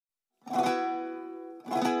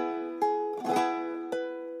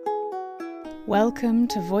Welcome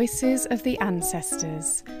to Voices of the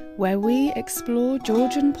Ancestors, where we explore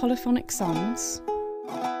Georgian polyphonic songs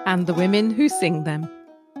and the women who sing them.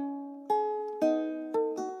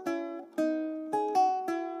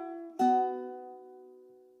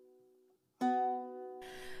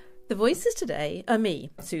 The voices today are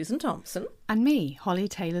me, Susan Thompson. And me, Holly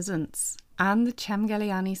Taylor-Zuntz, and the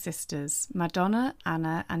Chamgeliani sisters, Madona,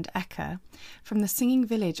 Anna and Eka, from the singing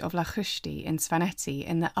village of Lakhushdi in Svaneti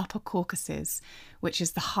in the Upper Caucasus, which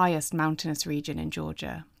is the highest mountainous region in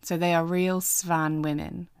Georgia. So they are real Svan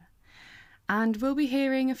women. And we'll be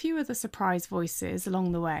hearing a few other surprise voices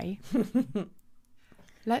along the way.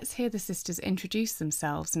 Let's hear the sisters introduce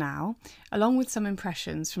themselves now, along with some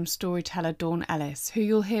impressions from storyteller Dawn Ellis, who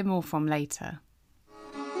you'll hear more from later.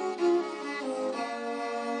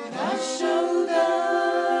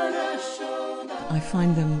 I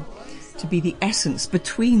find them to be the essence,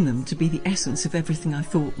 between them, to be the essence of everything I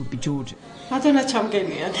thought would be Georgian. Madona and Eka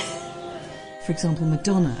Chamgeliani. For example,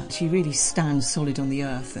 Madonna, she really stands solid on the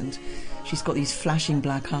earth and she's got these flashing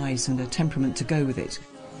black eyes and a temperament to go with it.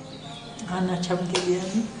 Anna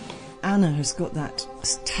Chamgeliani. Anna has got that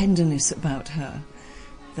tenderness about her,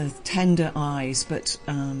 the tender eyes, but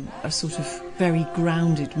a sort of very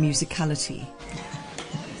grounded musicality.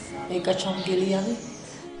 Eka Chamgeliani.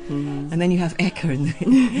 And then you have Eka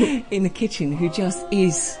in the kitchen, who just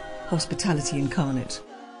is hospitality incarnate.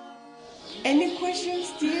 Any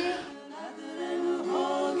questions, dear?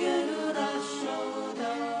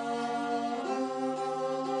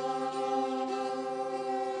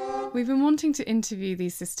 We've been wanting to interview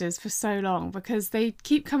these sisters for so long because they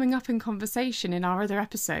keep coming up in conversation in our other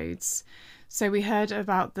episodes. So we heard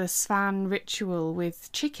about the Svan ritual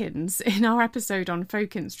with chickens in our episode on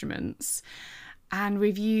folk instruments. And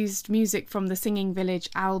we've used music from the Singing Village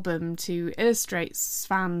album to illustrate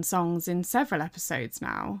Svan songs in several episodes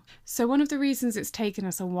now. So one of the reasons it's taken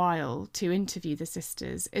us a while to interview the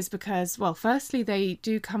sisters is because, well, firstly, they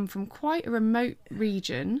do come from quite a remote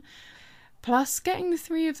region. Plus, getting the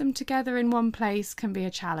three of them together in one place can be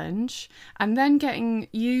a challenge. And then getting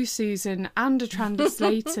you, Susan, and a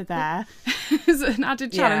translator there is an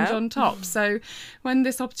added challenge on top. So when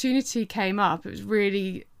this opportunity came up, it was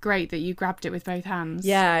really great that you grabbed it with both hands.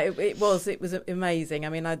 Yeah, it was amazing. I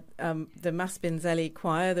mean, the Maspindzeli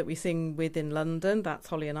choir that we sing with in London, that's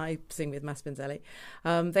Holly and I sing with Maspindzeli.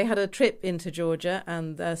 They had a trip into Georgia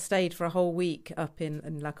and stayed for a whole week up in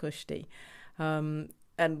Lakhushdi.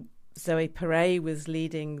 And Zoe Perret was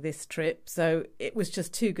leading this trip, so it was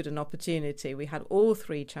just too good an opportunity. We had all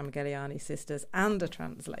three Chamgeliani sisters and a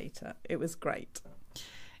translator. It was great.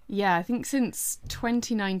 Yeah, I think since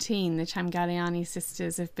 2019, the Chamgeliani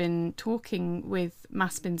sisters have been talking with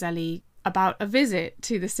Maspindzeli about a visit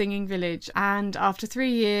to the singing village. And after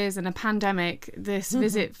 3 years and a pandemic, this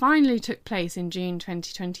visit finally took place in June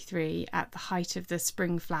 2023 at the height of the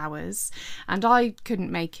spring flowers. And I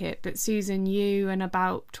couldn't make it, but Susan, you and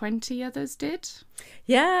about 20 others did?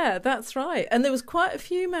 Yeah, that's right. And there was quite a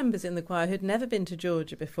few members in the choir who'd never been to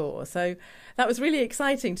Georgia before. So that was really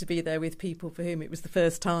exciting to be there with people for whom it was the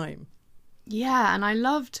first time. Yeah, and I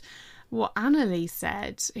loved what Annalie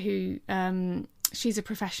said, who she's a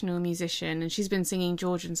professional musician and she's been singing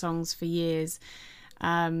Georgian songs for years.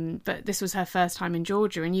 But this was her first time in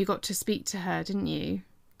Georgia and you got to speak to her, didn't you?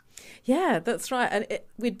 Yeah, that's right. And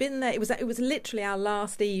we'd been there. It was literally our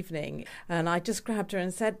last evening, and I just grabbed her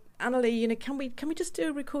and said, "Annalie, can we just do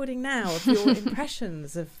a recording now of your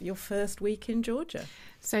impressions of your first week in Georgia?"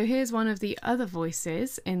 So here's one of the other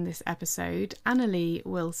voices in this episode, Annalie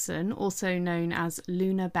Wilson, also known as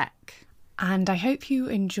Luna Beck. And I hope you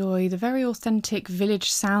enjoy the very authentic village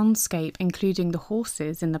soundscape, including the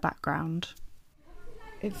horses in the background.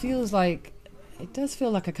 It does feel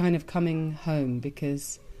like a kind of coming home,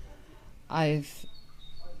 because I've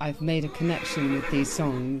made a connection with these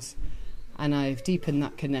songs, and I've deepened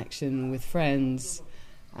that connection with friends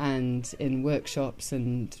and in workshops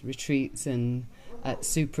and retreats and at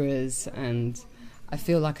supras, and I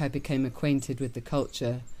feel like I became acquainted with the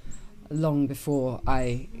culture long before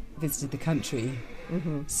I visited the country.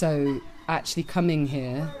 Mm-hmm. So actually coming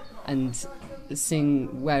here and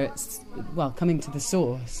seeing where it's, coming to the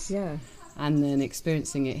source, and then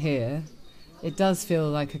experiencing it here, it does feel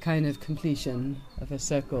like a kind of completion of a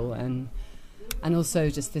circle, and also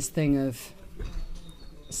just this thing of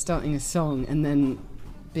starting a song and then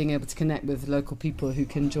being able to connect with local people who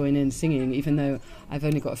can join in singing, even though I've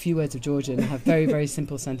only got a few words of Georgian and have very, very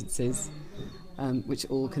simple sentences, which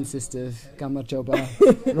all consist of Gamar Joba,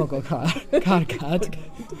 Rogo Karkad,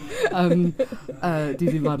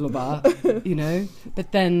 Didi Madloba,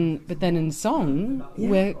 But then in song,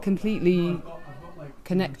 we're completely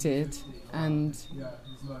connected, and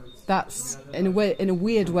that's in a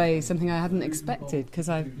weird way something I hadn't expected, because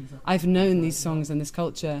I've known these songs and this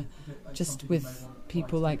culture just with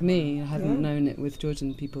people like me. I hadn't known it with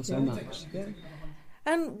Georgian people so much.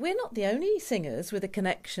 And we're not the only singers with a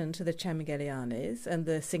connection to the Chamgelianis and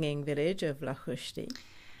the singing village of Lakhushdi.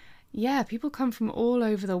 Yeah, people come from all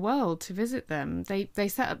over the world to visit them. They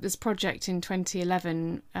set up this project in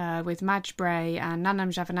 2011 with Majbray and Nanam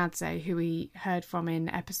Javanadze, who we heard from in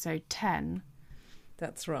episode 10.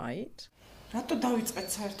 That's right. Რატო დავიწყეთ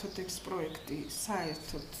საერთოდ ეს პროექტი,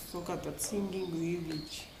 საერთოდ ზოგადად singing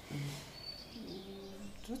village?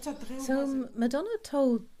 So Madonna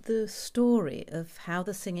told the story of how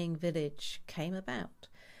the singing village came about.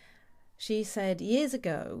 She said years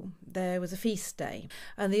ago there was a feast day,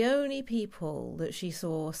 and the only people that she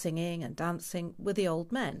saw singing and dancing were the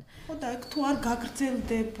old men.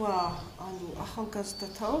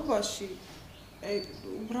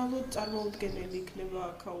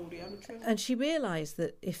 And she realised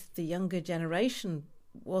that if the younger generation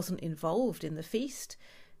wasn't involved in the feast,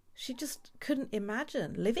 she just couldn't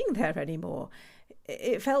imagine living there anymore.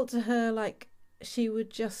 It felt to her like she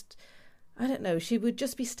would just, I don't know, she would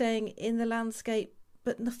just be staying in the landscape,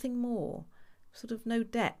 but nothing more, sort of no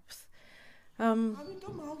depth.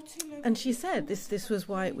 And she said this was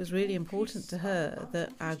why it was really important to her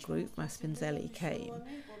that our group, Maspindzeli, came.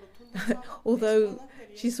 Although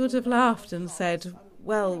she sort of laughed and said,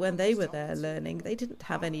 well, when they were there learning, they didn't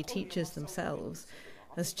have any teachers themselves.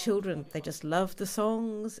 As children, they just loved the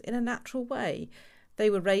songs in a natural way. They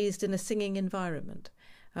were raised in a singing environment.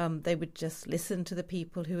 They would just listen to the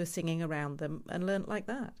people who were singing around them and learnt like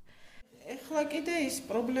that. And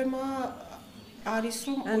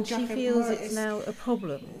she feels it's now a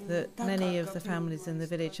problem that many of the families in the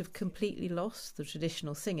village have completely lost the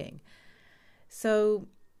traditional singing. So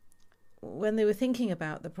when they were thinking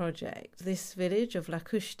about the project, this village of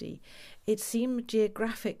Lakhushdi, it seemed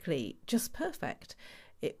geographically just perfect.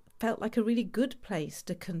 It felt like a really good place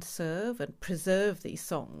to conserve and preserve these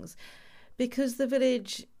songs, because the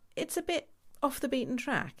village, it's a bit off the beaten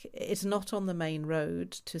track. It's not on the main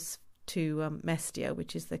road to Mestia,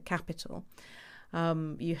 which is the capital.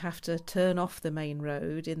 You have to turn off the main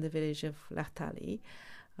road in the village of Latali.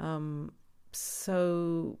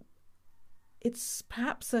 So it's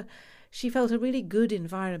perhaps she felt a really good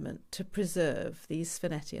environment to preserve these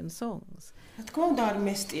Svanetian songs. And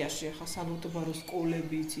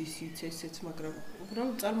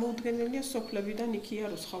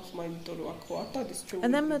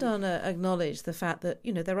then Madonna acknowledged the fact that,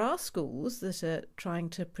 there are schools that are trying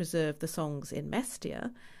to preserve the songs in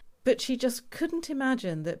Mestia, but she just couldn't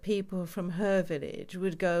imagine that people from her village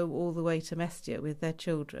would go all the way to Mestia with their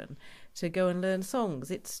children to go and learn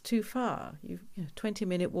songs. It's too far.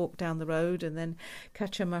 20-minute walk down the road and then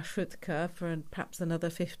catch a marshrutka for perhaps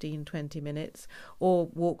another 15-20 minutes,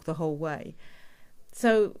 or walk the whole way.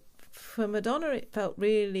 So for Madonna, it felt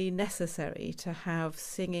really necessary to have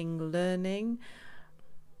singing learning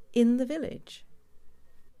in the village.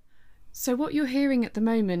 So what you're hearing at the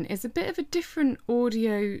moment is a bit of a different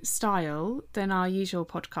audio style than our usual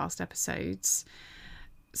podcast episodes.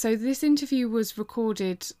 So this interview was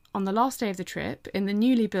recorded on the last day of the trip in the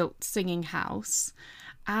newly built singing house,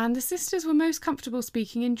 and the sisters were most comfortable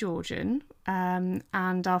speaking in Georgian,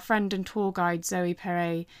 and our friend and tour guide Zoe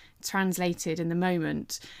Perret translated in the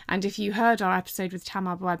moment. And if you heard our episode with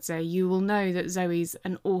Tamar Boadze, you will know that Zoe's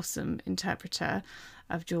an awesome interpreter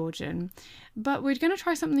of Georgian. But we're going to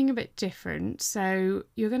try something a bit different. So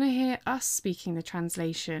you're going to hear us speaking the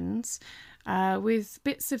translations, with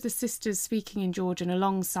bits of the sisters speaking in Georgian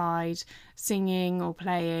alongside singing or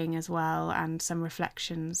playing as well, and some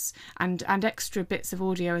reflections and extra bits of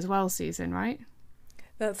audio as well, Susan, right?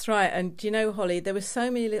 That's right. And Holly, there were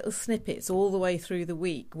so many little snippets all the way through the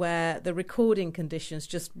week where the recording conditions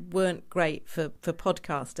just weren't great for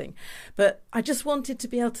podcasting. But I just wanted to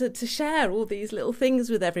be able to share all these little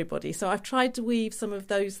things with everybody. So I've tried to weave some of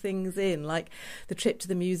those things in, like the trip to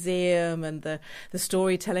the museum and the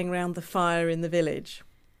storytelling around the fire in the village.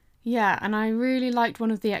 Yeah, and I really liked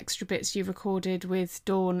one of the extra bits you recorded with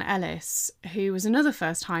Dawn Ellis, who was another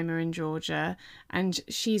first-timer in Georgia, and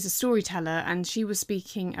she's a storyteller, and she was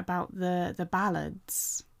speaking about the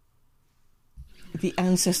ballads. The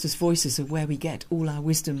ancestors' voices are where we get all our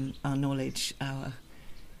wisdom, our knowledge, our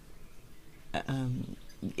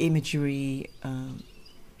imagery.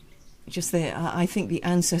 Just there, I think the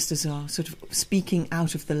ancestors are sort of speaking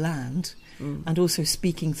out of the land, and also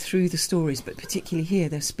speaking through the stories, but particularly here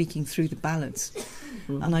they're speaking through the ballads.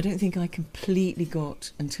 And I don't think I completely got,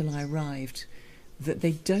 until I arrived, that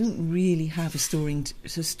they don't really have a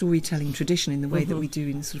storytelling tradition in the way that we do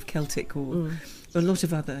in sort of Celtic or a lot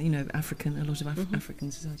of other,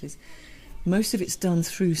 African societies. Most of it's done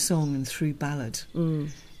through song and through ballad,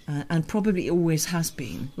 and probably always has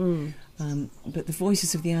been. But the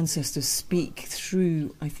voices of the ancestors speak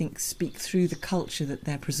through the culture that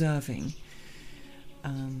they're preserving.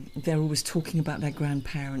 They're always talking about their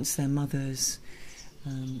grandparents, their mothers,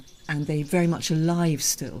 and they're very much alive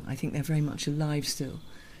still. I think they're very much alive still.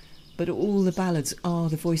 But all the ballads are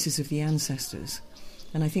the voices of the ancestors.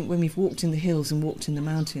 And I think when we've walked in the hills and walked in the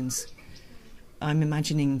mountains, I'm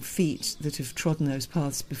imagining feet that have trodden those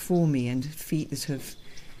paths before me and feet that have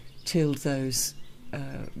tilled those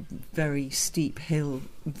very steep hill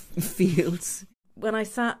fields. When I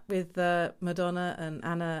sat with Madona and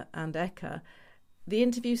Anna and Eka, the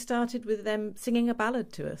interview started with them singing a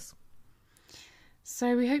ballad to us.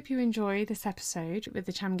 So we hope you enjoy this episode with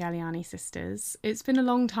the Chamgeliani sisters. It's been a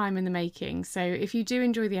long time in the making, so if you do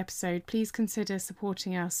enjoy the episode, please consider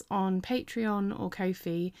supporting us on Patreon or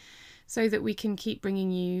Ko-fi so that we can keep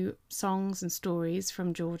bringing you songs and stories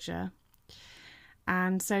from Georgia.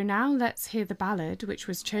 And so now let's hear the ballad which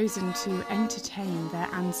was chosen to entertain their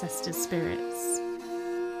ancestors' spirits.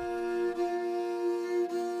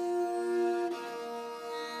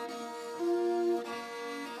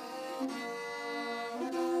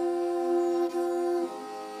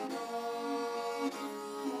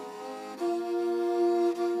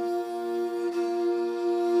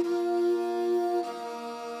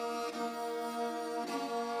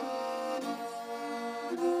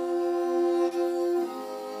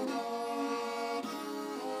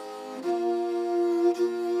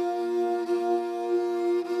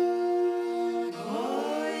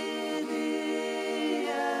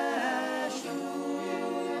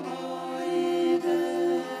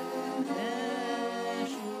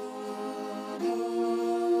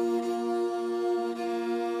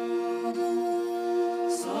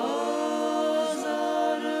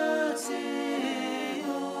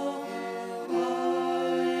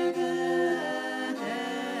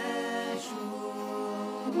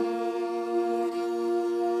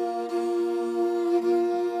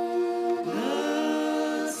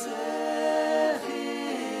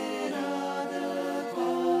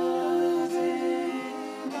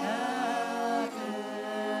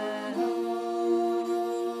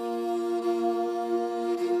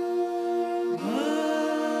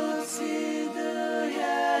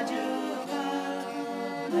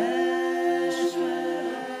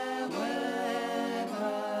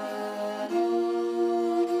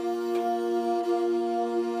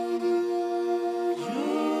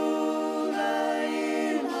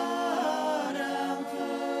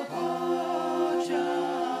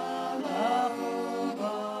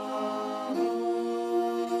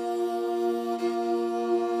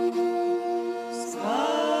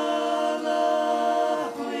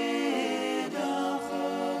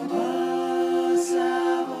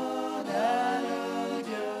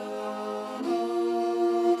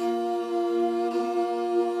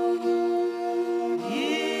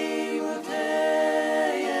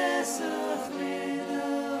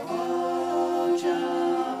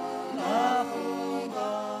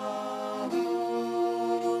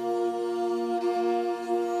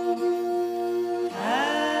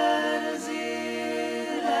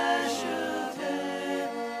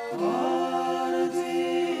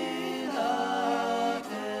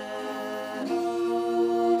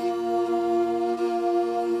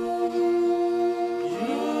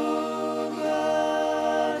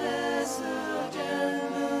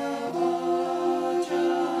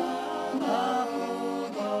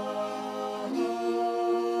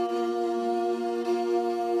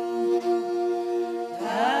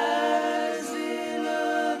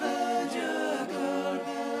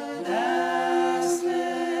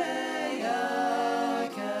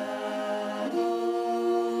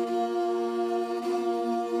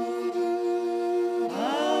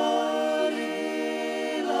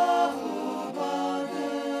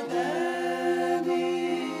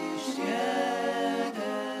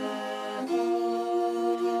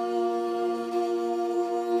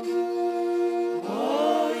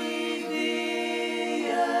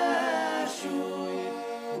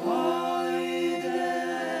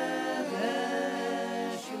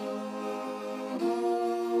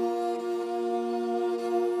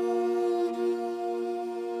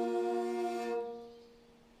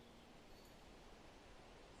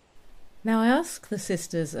 Now I asked the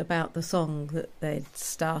sisters about the song that they'd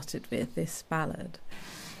started with, this ballad.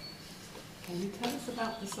 Can you tell us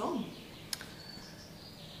about the song?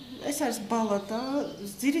 ეს არის ბალადა,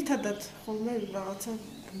 ძირითადად ხოლმე რაღაცა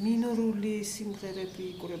მინორული სიმღერები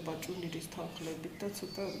იკურება ჭუნირის თანხლებით და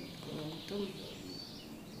ცოტა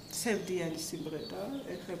სევდიანი სიმღერა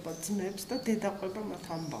ეხება ძმებს და დედაყვება მათ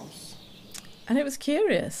ამბავს. And it was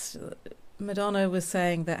curious. Madonna was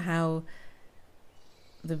saying that how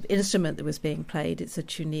the instrument that was being played, it's a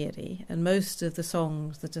chuniri, and most of the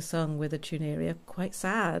songs that are sung with a chuniri are quite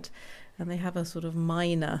sad, and they have a sort of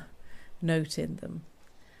minor note in them.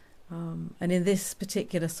 And in this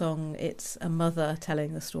particular song, it's a mother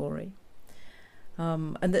telling the story.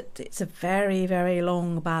 And that it's a very, very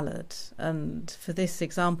long ballad. And for this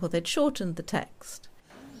example, they'd shortened the text.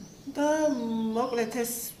 და მოკლედ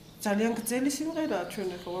ეს ძალიან გრძელი სიმღერაა, ჩვენ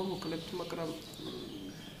ახლა ვამოკლებ, მაგრამ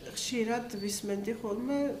ხშირად ვისმენდი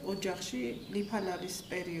ხოლმე ოჯახში ლიფანარის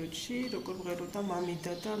პერიოდში, როგორ მღეროდა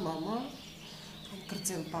მამიდა და მამა ამ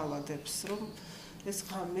გრძელ ბალადებს, რომ ეს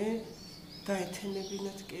ღამე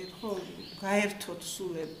გაეთენებინათ კი ხო, გაერთოთ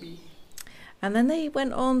სულები. And then they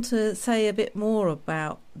went on to say a bit more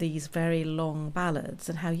about these very long ballads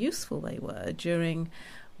and how useful they were during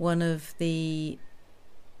one of the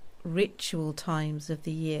ritual times of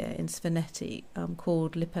the year in Svaneti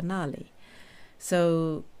called Lipanali.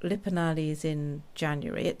 So Lipanali is in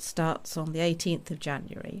January. It starts on the 18th of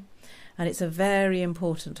January, and it's a very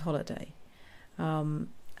important holiday.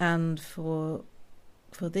 And for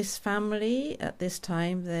this family at this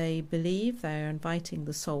time, they believe they are inviting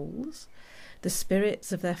the souls, the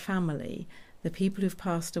spirits of their family, the people who've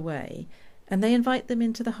passed away, and they invite them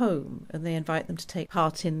into the home, and they invite them to take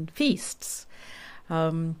part in feasts.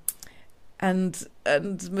 And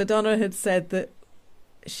Madonna had said that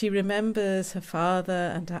she remembers her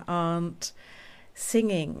father and her aunt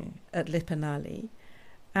singing at Lipanali,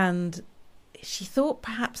 and she thought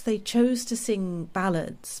perhaps they chose to sing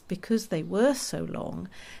ballads because they were so long.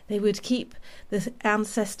 They would keep the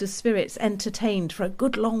ancestors' spirits entertained for a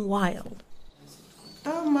good long while.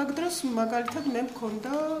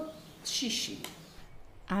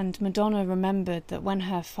 And Madonna remembered that when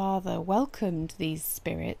her father welcomed these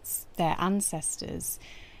spirits, their ancestors,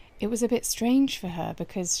 it was a bit strange for her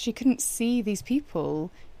because she couldn't see these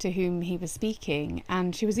people to whom he was speaking,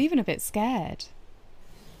 and she was even a bit scared.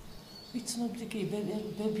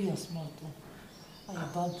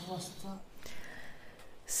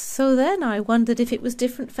 So then I wondered if it was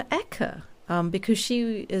different for Eka, because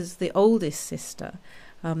she is the oldest sister.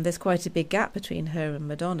 There's quite a big gap between her and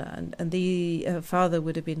Madonna, and her father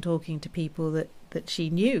would have been talking to people that she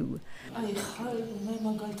knew. And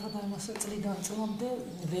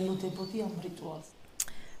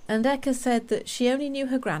Eka said that she only knew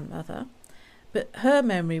her grandmother, but her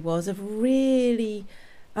memory was of really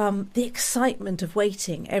the excitement of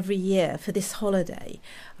waiting every year for this holiday,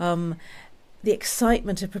 the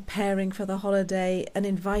excitement of preparing for the holiday and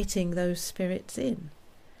inviting those spirits in.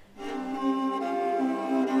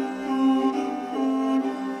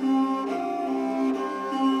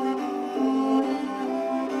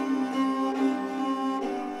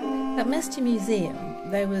 At Maspindzeli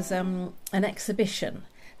Museum, there was an exhibition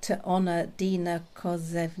to honour Dina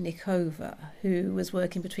Kozevnikova, who was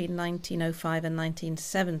working between 1905 and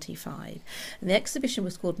 1975. And the exhibition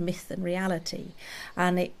was called Myth and Reality,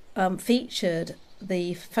 and it featured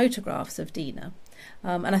the photographs of Dina.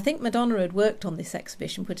 And I think Madonna had worked on this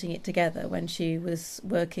exhibition, putting it together when she was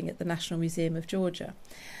working at the National Museum of Georgia.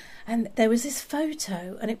 And there was this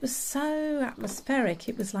photo, and it was so atmospheric.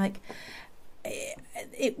 It was like,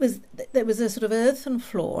 there was a sort of earthen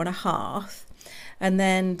floor and a hearth, and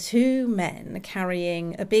then two men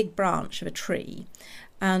carrying a big branch of a tree,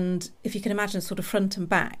 and if you can imagine, sort of front and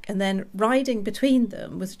back, and then riding between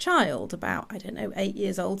them was a child about, 8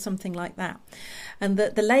 years old, something like that. And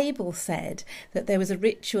the label said that there was a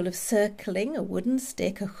ritual of circling a wooden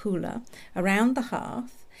stick, a hula, around the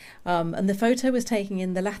hearth, and the photo was taken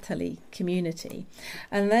in the Latali community.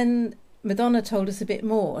 And then Madonna told us a bit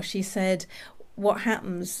more. She said what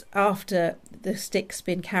happens after the stick's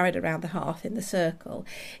been carried around the hearth in the circle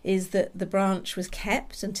is that the branch was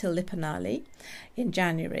kept until Lipanali in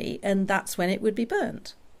January, and that's when it would be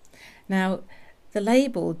burnt. Now, the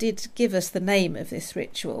label did give us the name of this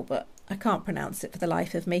ritual, but I can't pronounce it for the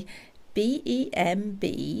life of me.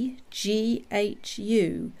 Bembghu.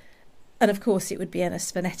 And of course it would be in a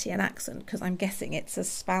Svanetian accent, because I'm guessing it's a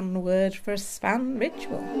Span word for a Span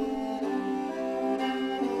ritual.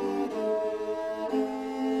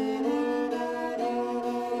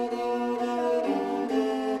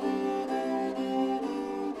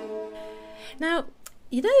 Now,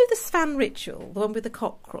 you know the Svan ritual, the one with the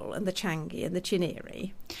cockerel and the changi and the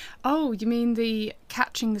chiniri? Oh, you mean the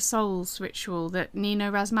catching the souls ritual that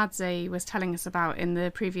Nino Razmadze was telling us about in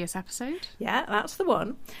the previous episode? Yeah, that's the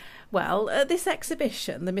one. Well, at this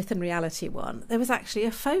exhibition, the Myth and Reality one, there was actually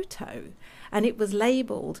a photo, and it was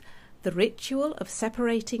labelled "The Ritual of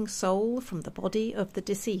Separating Soul from the Body of the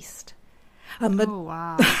Deceased." And Oh,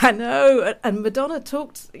 wow. I know. And Madonna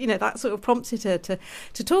talked, that sort of prompted her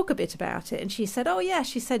to talk a bit about it. And she said,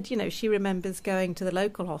 she said, she remembers going to the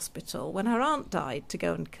local hospital when her aunt died to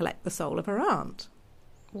go and collect the soul of her aunt.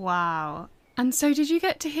 Wow. And so did you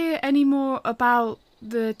get to hear any more about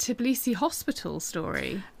the Tbilisi hospital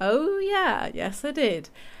story? Oh, yeah. Yes, I did.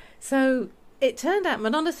 So it turned out,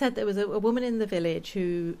 Madonna said there was a woman in the village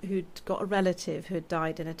who'd got a relative who had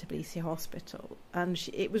died in a Tbilisi hospital. And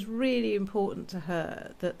it was really important to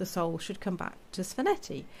her that the soul should come back to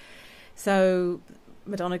Svaneti. So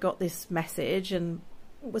Madonna got this message and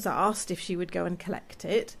was asked if she would go and collect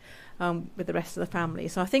it with the rest of the family.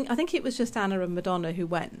 So I think it was just Anna and Madonna who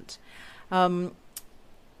went.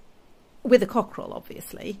 With a cockerel,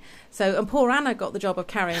 obviously. And poor Anna got the job of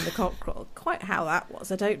carrying the cockerel. Quite how that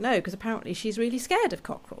was, I don't know, because apparently she's really scared of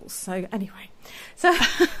cockerels. So anyway, so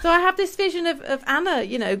I have this vision of Anna,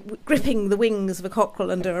 gripping the wings of a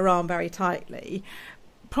cockerel under her arm very tightly,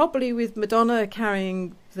 probably with Madonna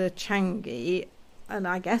carrying the changi, and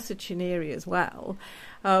I guess a chineri as well.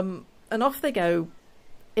 And off they go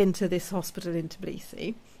into this hospital in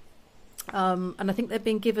Tbilisi. And I think they've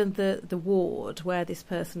been given the ward where this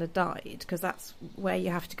person had died, because that's where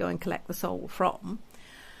you have to go and collect the soul from.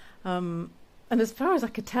 And as far as I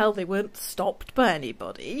could tell, they weren't stopped by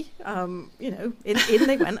anybody. In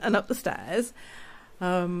they went and up the stairs.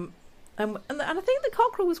 And I think the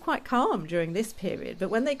cockerel was quite calm during this period.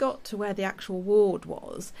 But when they got to where the actual ward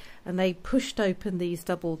was and they pushed open these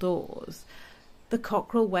double doors, the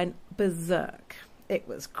cockerel went berserk. It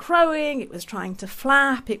was crowing, it was trying to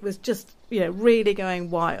flap, it was just, really going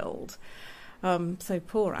wild. So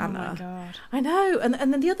poor Anna. Oh, my God. I know. And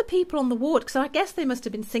then the other people on the ward, because I guess they must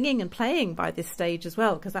have been singing and playing by this stage as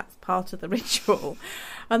well, because that's part of the ritual.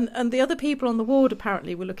 And the other people on the ward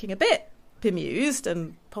apparently were looking a bit bemused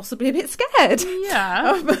and possibly a bit scared.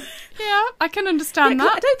 Yeah. Yeah, I can understand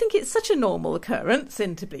that. I don't think it's such a normal occurrence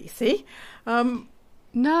in Tbilisi.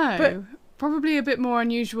 No. But probably a bit more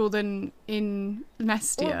unusual than in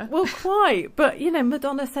Mestia. Well, quite. But,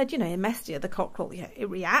 Madonna said, in Mestia, the cockerel, it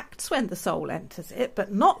reacts when the soul enters it,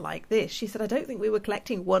 but not like this. She said, I don't think we were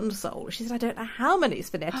collecting one soul. She said, I don't know how many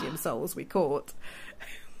Svanetian souls we caught.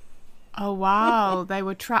 Oh, wow. They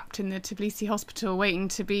were trapped in the Tbilisi hospital waiting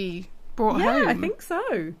to be brought home. Yeah, I think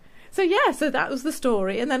so. So that was the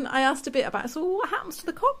story. And then I asked a bit about, so what happens to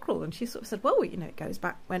the cockerel? And she sort of said, well, it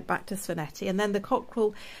went back to Svaneti. And then the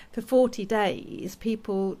cockerel, for 40 days,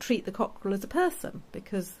 people treat the cockerel as a person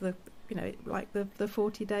because the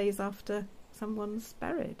 40 days after someone's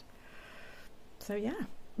buried. So, yeah.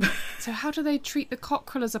 So how do they treat the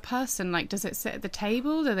cockerel as a person? Like, does it sit at the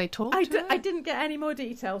table? Do they talk to it? I didn't get any more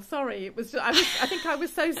detail. Sorry. I think I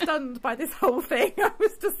was so stunned by this whole thing. I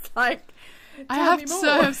was just like... I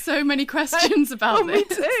have so many questions about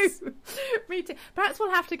this. Me too. Perhaps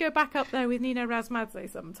we'll have to go back up there with Nino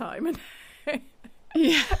Razmadze sometime and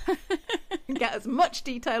and get as much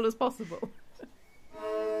detail as possible.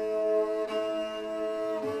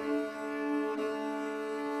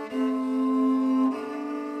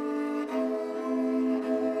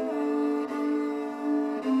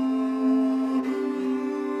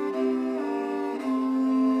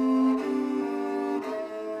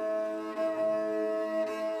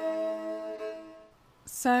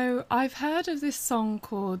 So I've heard of this song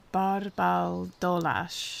called Barbal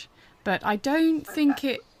Dolash, but I don't think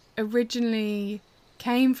it originally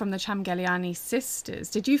came from the Chamgeliani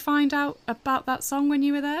sisters. Did you find out about that song when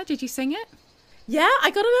you were there? Did you sing it? Yeah,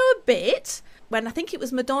 I got to know a bit. When I think it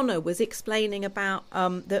was Madonna was explaining about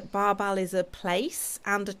that Barbal is a place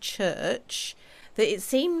and a church, that it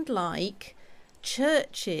seemed like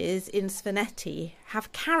churches in Svaneti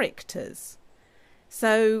have characters.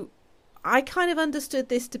 So I kind of understood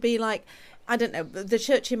this to be like, I don't know, the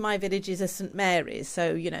church in my village is a St Mary's,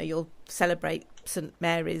 so, you'll celebrate St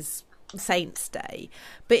Mary's Saint's Day.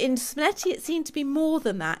 But in Svaneti, it seemed to be more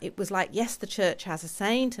than that. It was like, yes, the church has a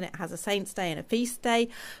saint and it has a saint's day and a feast day,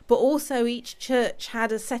 but also each church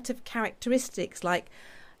had a set of characteristics, like,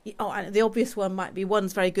 and the obvious one might be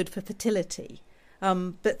one's very good for fertility,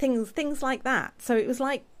 but things like that. So it was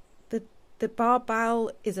like the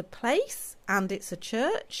Barbal is a place and it's a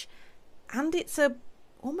church. And it's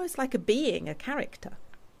almost like a being, a character.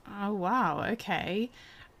 Oh, wow, okay.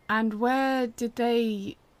 And where did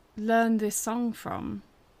they learn this song from?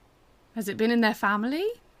 Has it been in their family?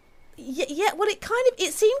 Yeah, well,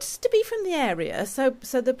 it seems to be from the area. So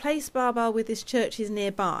the place Barbal with this church is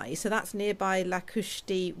nearby. So that's nearby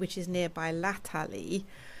Lakhushdi, which is nearby Latali.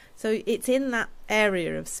 So it's in that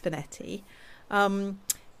area of Svaneti.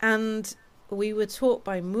 And we were taught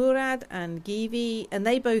by Murad and Givi, and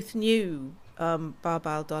they both knew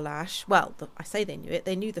Barbal Dolash. Well, I say they knew it.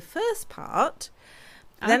 They knew the first part.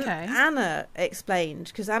 Then Anna explained,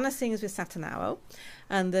 because Anna sings with Satanao,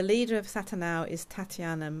 and the leader of Satanao is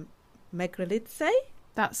Tatiana Megrelidze.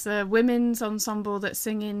 That's a women's ensemble that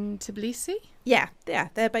sing in Tbilisi? Yeah,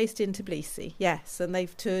 they're based in Tbilisi, yes, and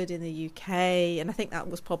they've toured in the UK, and I think that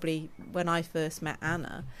was probably when I first met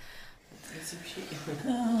Anna.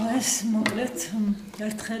 ეს მოკლედ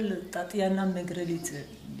ერთხელ ტატიანა მეგრელიძე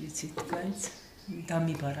იცით გაიც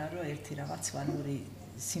დამიბარა რომ ერთი რაღაც ვანური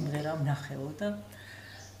სიმღერა ვნახეო და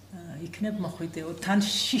იქნებ მოხვიდეო თან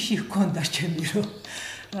შიში ჰქონდა ჩემი რომ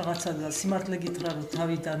რაღაცა და სიმართლე გითხრა რომ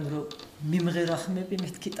თავიდან რომ მიმღერა ხმები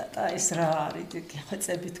მეთქი ტატა ეს რა არის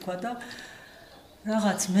ხვეწები თქვა და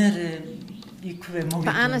But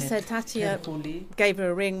Anna said Tatia gave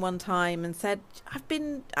her a ring one time and said, I've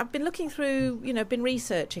been looking through, been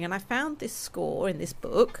researching, and I found this score in this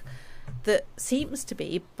book that seems to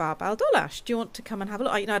be Barbal Dolash. Do you want to come and have a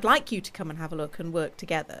look? I'd like you to come and have a look and work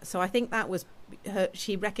together. So I think that was her,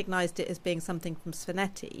 she recognised it as being something from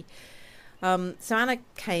Svaneti. So Anna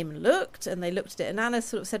came and looked, and they looked at it, and Anna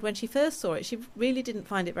sort of said when she first saw it, she really didn't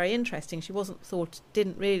find it very interesting. She wasn't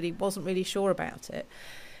really sure about it.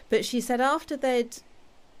 But she said after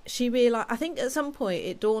she realised, I think at some point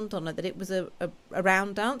it dawned on her that it was a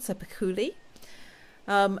round dance, a pakuli,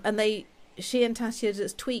 and she and Tatia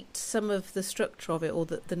just tweaked some of the structure of it, or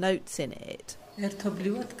the notes in it.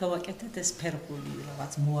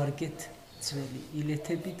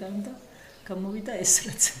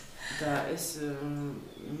 და ეს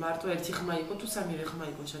მარტო ერთი ხმა იყო თუ სამივე ხმა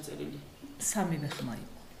იყო ჩაწერილი? სამივე ხმა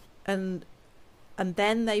იყო. And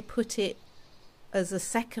then they put it as a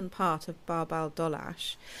second part of Barbal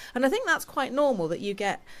Dolash. And I think that's quite normal that you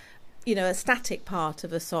get, a static part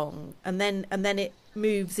of a song and then it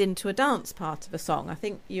moves into a dance part of a song. I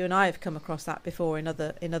think you and I have come across that before in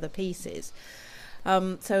other pieces.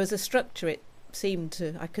 So as a structure it seemed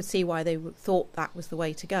to, I could see why they thought that was the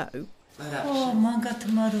way to go.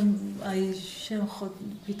 მაგათმა რომ აი შემხოდ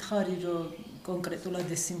ვითხარი რომ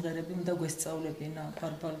კონკრეტულად ეს სიმღერები უნდა გვესწავლებინა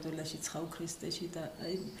ბარბალდოლაში ცხავ ქრისტეში და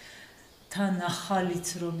აი თან ახალიც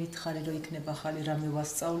რომ მითხარი რომ იქნება ახალი რამე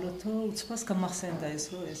ვასწავლოთო უცბას გამახსენდა ეს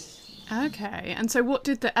რომ ეს Okay, and so what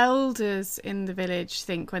did the elders in the village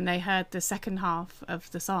think when they heard the second half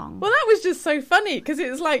of the song? Well, that was just so funny because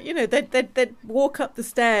it was like, they'd walk up the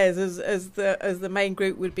stairs as the main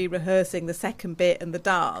group would be rehearsing the second bit and the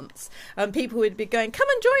dance, and people would be going, "Come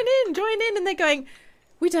and join in," and they're going,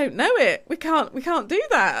 "We don't know it. We can't do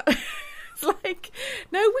that." It's like,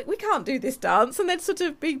 no, we can't do this dance, and they'd sort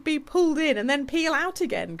of be pulled in and then peel out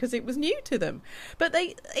again because it was new to them. But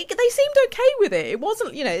they seemed okay with it. It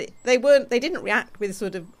wasn't, they didn't react with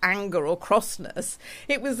sort of anger or crossness.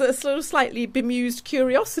 It was a sort of slightly bemused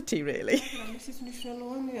curiosity, really.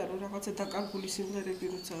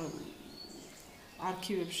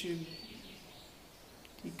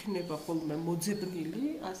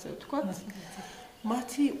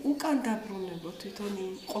 მათი უკან დაბრუნებო თვითონ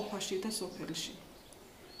იმ ყოფაში და სოფელში.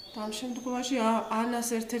 და ამ შემდგომში ანას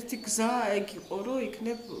ერთ-ერთი გზა ეგ იყო, რომ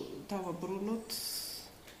იქნებ დავაბრუნოთ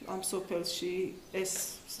ამ სოფელში ეს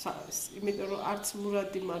იმიტომ რომ არც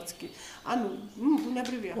მურადი მარც კი. ანუ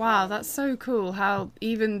ბუნებრივია. Wow, that's so cool how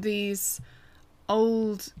even these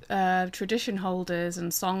old tradition holders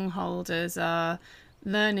and song holders are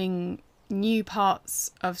learning new parts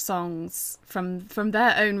of songs from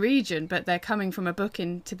their own region, but they're coming from a book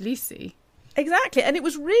in Tbilisi. Exactly, and it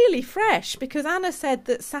was really fresh because Anna said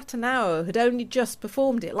that Satanao had only just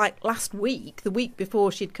performed it like last week, the week before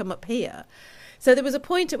she'd come up here. So there was a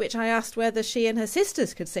point at which I asked whether she and her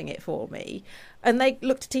sisters could sing it for me, and they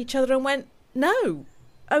looked at each other and went, "No,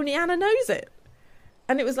 only Anna knows it."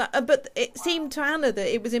 And it was like, but it seemed to Anna that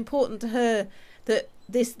it was important to her that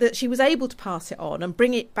she was able to pass it on and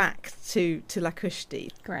bring it back to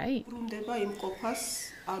Lakhushdi. Great.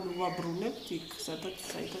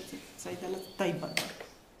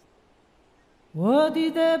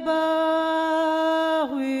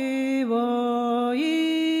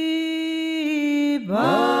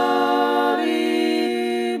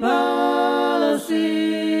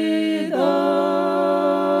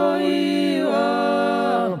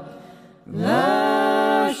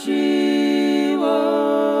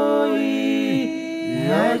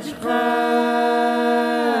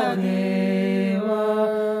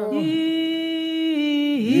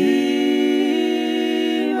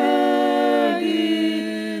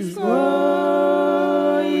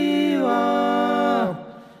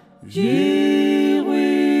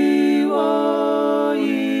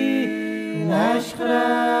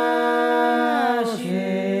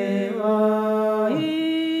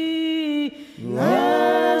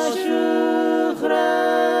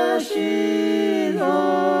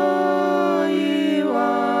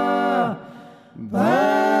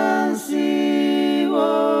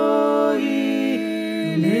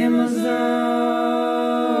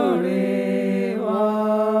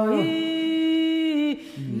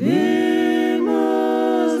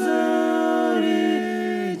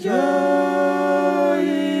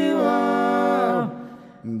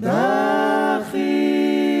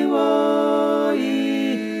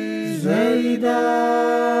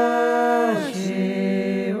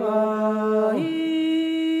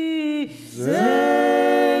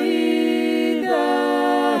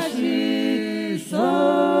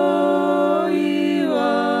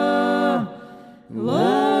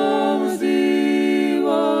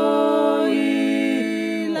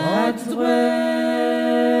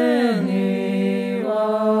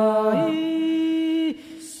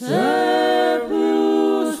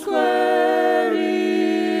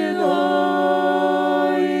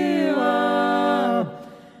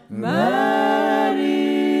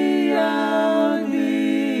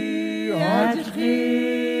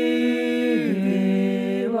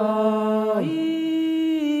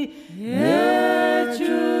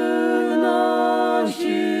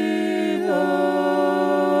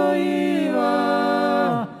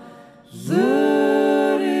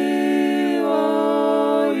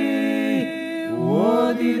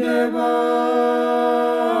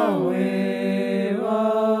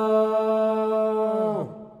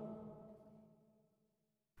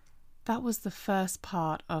 That was the first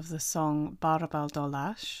part of the song Barbal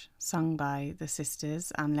Dolash, sung by the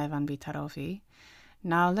sisters and Levan Bitarovi.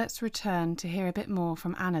 Now let's return to hear a bit more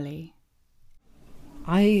from Annalie.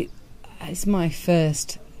 It's my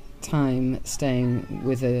first time staying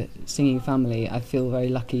with a singing family. I feel very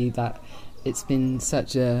lucky that it's been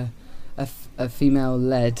such a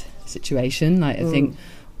female-led situation. I think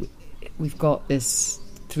we've got this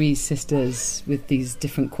 3 sisters with these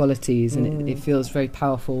different qualities, and it feels very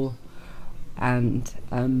powerful. And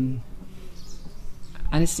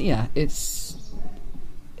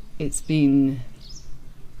it's been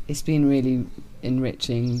really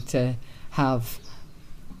enriching to have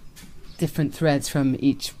different threads from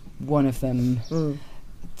each one of them,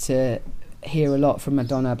 to hear a lot from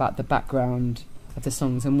Madonna about the background of the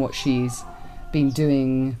songs and what she's been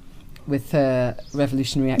doing with her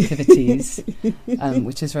revolutionary activities,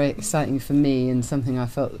 which is very exciting for me and something I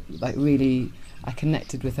felt like really I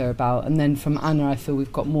connected with her about. And then from Anna, I feel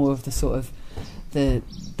we've got more of the sort of the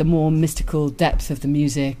more mystical depth of the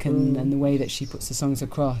music and the way that she puts the songs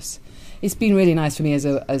across. It's been really nice for me as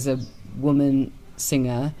a woman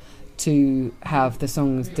singer to have the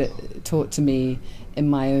songs taught to me in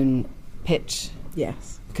my own pitch.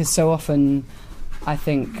 Yes. Because so often I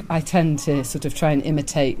think I tend to sort of try and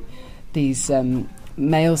imitate these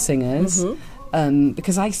male singers,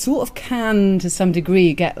 because I sort of can to some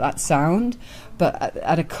degree get that sound, but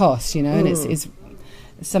at a cost, you know. And it's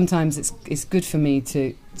sometimes it's good for me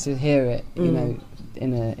to hear it, you know,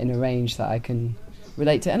 in a range that I can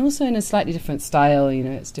relate to, and also in a slightly different style, you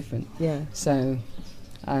know. It's different. Yeah. So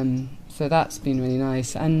that's been really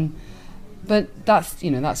nice, but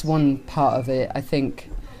that's one part of it. I think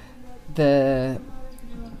they're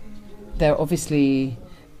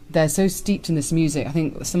so steeped in this music. I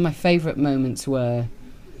think some of my favourite moments were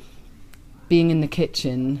being in the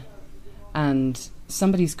kitchen and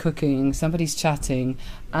somebody's cooking, somebody's chatting,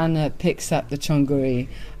 Anna picks up the chonguri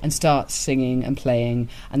and starts singing and playing,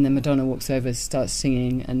 and then Madonna walks over, starts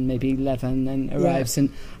singing, and maybe Levan then arrives,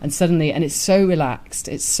 and suddenly, and it's so relaxed,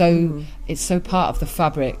 it's so part of the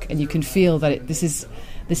fabric, and you can feel that this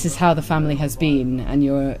is how the family has been, and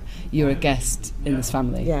you're a guest in this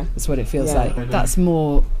family. Yeah, that's what it feels like. That's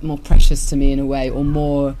more precious to me in a way, or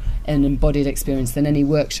more an embodied experience than any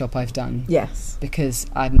workshop I've done. Yes, because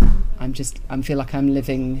I feel like I'm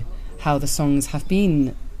living how the songs have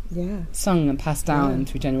been sung and passed down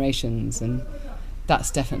through generations, and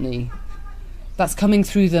that's coming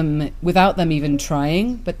through them without them even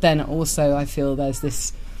trying. But then also I feel there's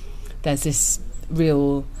this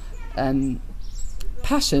real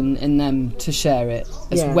passion in them to share it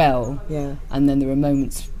as well. Yeah. And then there are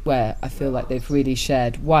moments where I feel like they've really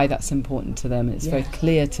shared why that's important to them. It's very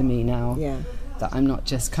clear to me now that I'm not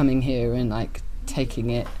just coming here and like taking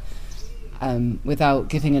it without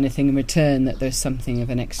giving anything in return, that there's something of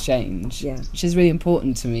an exchange, which is really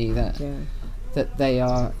important to me, that they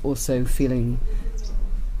are also feeling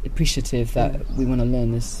appreciative that we want to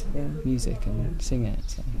learn this music and sing it.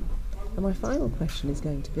 So. And my final question is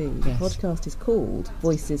going to be, the podcast is called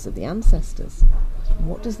Voices of the Ancestors.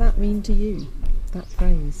 What does that mean to you, that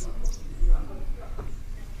phrase?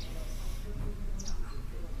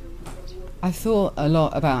 I've thought a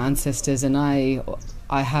lot about ancestors, and I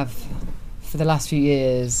have, for the last few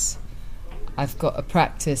years, I've got a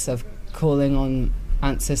practice of calling on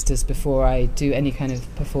ancestors before I do any kind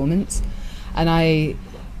of performance. And I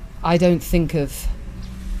don't think of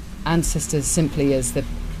ancestors simply as the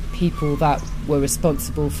people that were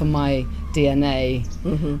responsible for my DNA.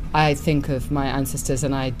 I think of my ancestors,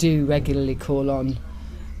 and I do regularly call on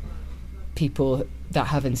people that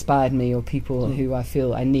have inspired me, or people who I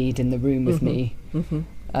feel I need in the room with me.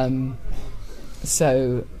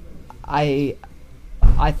 So I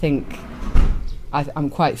think I'm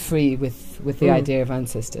quite free with the idea of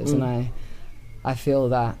ancestors, and I feel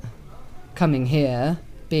that coming here,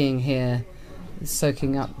 being here,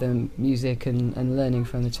 soaking up the music and learning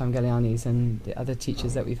from the Chamgelianis and the other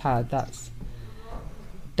teachers that we've had,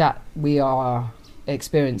 that we are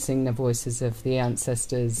experiencing the voices of the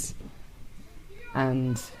ancestors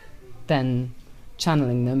and then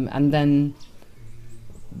channeling them and then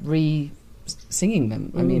singing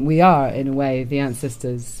them. I mean, we are in a way the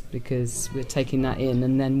ancestors, because we're taking that in,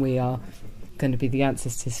 and then we are going to be the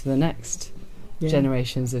ancestors for the next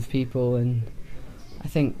generations of people. And I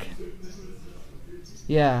think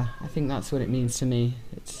that's what it means to me.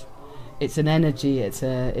 It's an energy, it's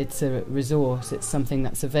a resource, it's something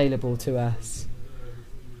that's available to us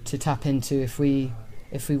to tap into if we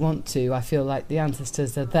want to. I feel like the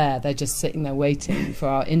ancestors are there, they're just sitting there waiting for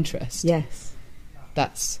our interest. Yes.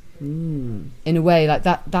 That's in a way like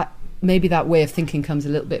that maybe that way of thinking comes a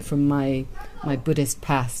little bit from my Buddhist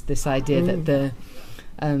past, this idea that the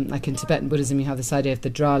like in Tibetan Buddhism you have this idea of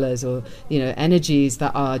the dralas, or energies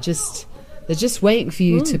that are they're just waiting for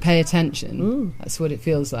you to pay attention. That's what it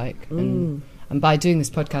feels like. And by doing this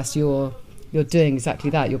podcast you're doing exactly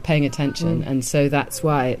that. You're paying attention, and so that's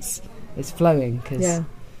why it's flowing, because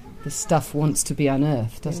the stuff wants to be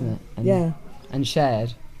unearthed, doesn't it? And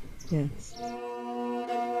shared. Yes.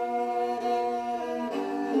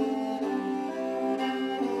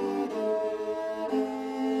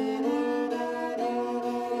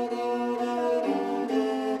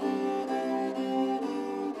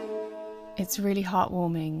 It's really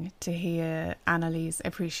heartwarming to hear Annalie's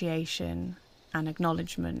appreciation and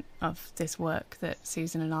acknowledgement of this work that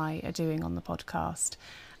Susan and I are doing on the podcast.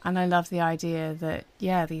 And I love the idea that,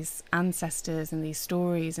 these ancestors and these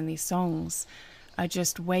stories and these songs are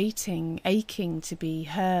just waiting, aching to be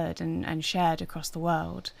heard and shared across the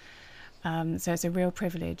world. So it's a real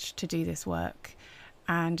privilege to do this work.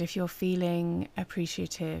 And if you're feeling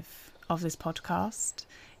appreciative of this podcast,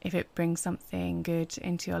 if it brings something good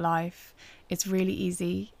into your life, it's really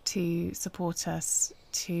easy to support us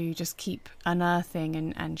to just keep unearthing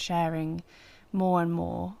and sharing more and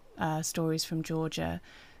more stories from Georgia.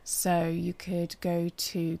 So you could go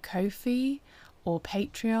to Ko-fi or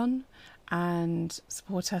Patreon and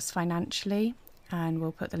support us financially, and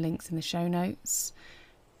we'll put the links in the show notes.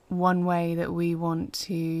 One way that we want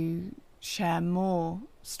to share more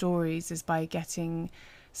stories is by getting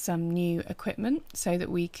some new equipment so that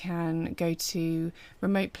we can go to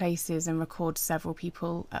remote places and record several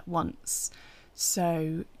people at once.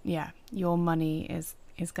 So your money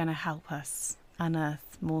is going to help us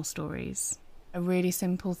unearth more stories. A really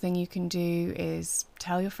simple thing you can do is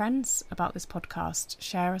tell your friends about this podcast,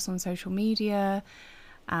 share us on social media,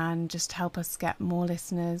 and just help us get more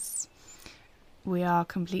listeners. We are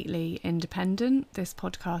completely independent. This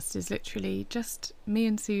podcast is literally just me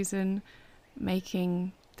and Susan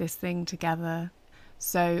making this thing together.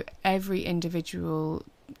 So every individual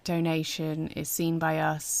donation is seen by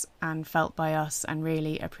us and felt by us and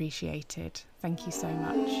really appreciated. Thank you so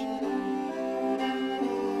much.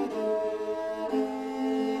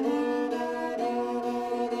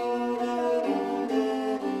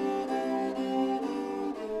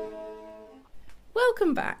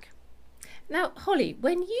 Welcome back. Now, Holly,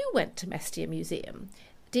 when you went to Mestia Museum,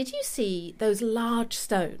 did you see those large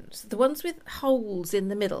stones, the ones with holes in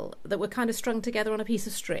the middle that were kind of strung together on a piece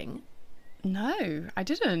of string? No, I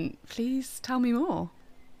didn't. Please tell me more.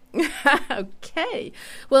 Okay.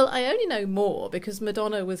 Well, I only know more because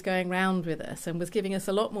Madonna was going round with us and was giving us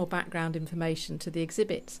a lot more background information to the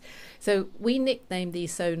exhibits. So we nicknamed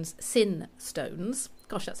these stones sin stones.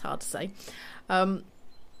 Gosh, that's hard to say. And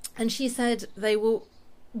she said they were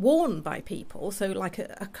worn by people, so like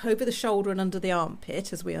a over the shoulder and under the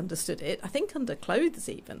armpit, as we understood it. I think under clothes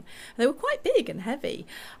even. They were quite big and heavy,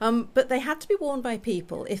 but they had to be worn by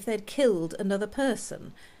people if they'd killed another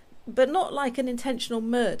person, but not like an intentional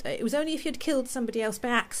murder. It was only if you'd killed somebody else by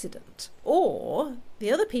accident. Or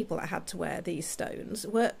the other people that had to wear these stones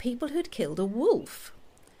were people who'd killed a wolf.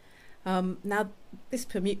 Now, this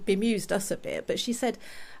bemused us a bit, but she said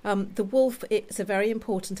the wolf is a very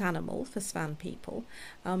important animal for Svan people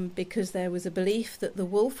because there was a belief that the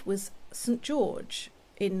wolf was St. George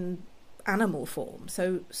in animal form.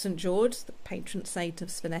 So St. George, the patron saint of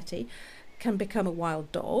Svaneti, can become a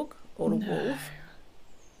wild dog or a wolf.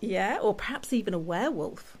 Yeah, or perhaps even a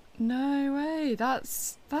werewolf. No way.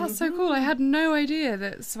 That's so cool. I had no idea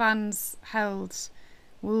that Svans held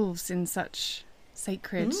wolves in such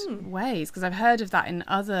sacred ways, because I've heard of that in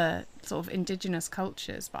other sort of indigenous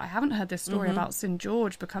cultures, but I haven't heard this story about St.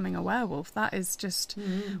 George becoming a werewolf. That is just,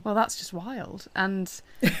 well, that's just wild. And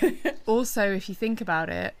also, if you think about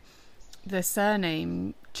it, the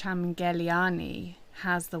surname Chamgeliani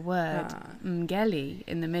has the word Mgeli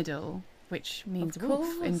in the middle, which means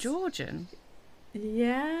wolf in Georgian.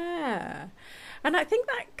 Yeah. And I think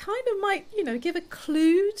that kind of might, give a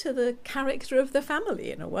clue to the character of the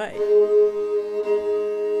family in a way.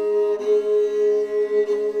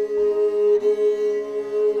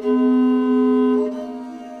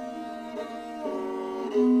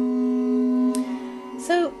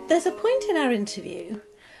 So there's a point in our interview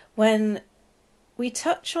when we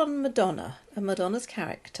touch on Madonna and Madonna's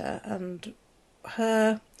character and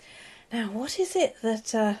her... Now, what is it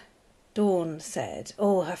that... Dawn said,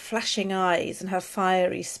 her flashing eyes and her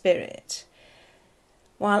fiery spirit.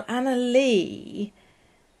 While Anna Lee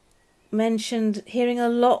mentioned hearing a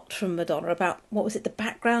lot from Madonna about, the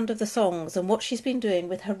background of the songs and what she's been doing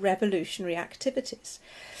with her revolutionary activities.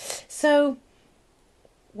 So,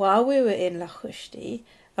 while we were in Lakhushdi,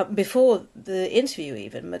 before the interview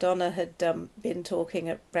even, Madonna had been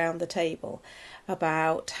talking around the table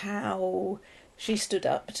about how she stood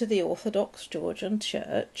up to the orthodox Georgian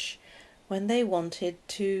church when they wanted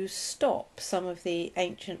to stop some of the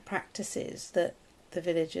ancient practices that the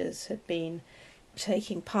villagers had been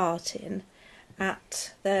taking part in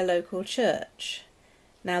at their local church.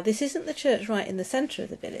 Now, this isn't the church right in the centre of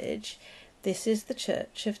the village. This is the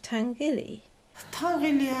church of Tanghiloba.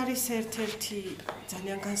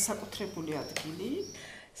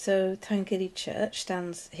 So Tanghiloba church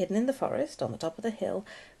stands hidden in the forest on the top of the hill,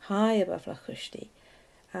 high above Lakhushdi.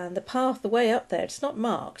 And the path, the way up there, it's not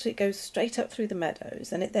marked. It goes straight up through the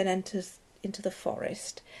meadows and it then enters into the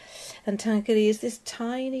forest. And Tanghiloba is this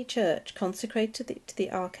tiny church consecrated to the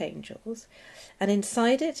archangels. And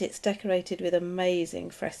inside it, it's decorated with amazing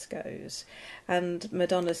frescoes. And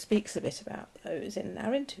Madonna speaks a bit about those in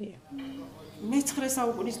our interview.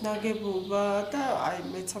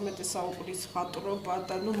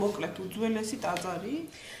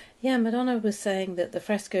 Yeah, Madonna was saying that the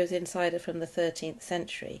frescoes inside are from the 13th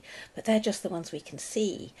century, but they're just the ones we can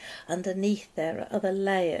see. Underneath there are other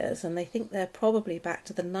layers, and they think they're probably back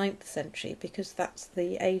to the 9th century because that's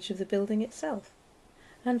the age of the building itself.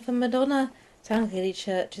 And for Madonna, Tanghiloba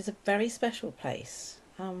Church is a very special place.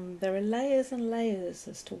 There are layers and layers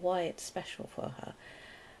as to why it's special for her.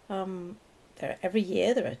 Every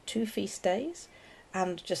year there are 2 feast days,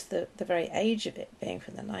 and just the very age of it being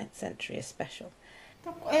from the 9th century is special.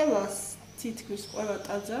 So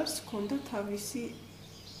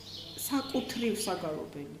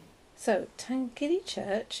Tanghiloba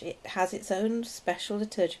Church, it has its own special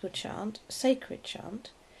liturgical chant, sacred chant,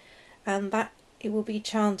 and that it will be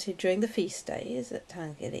chanted during the feast days at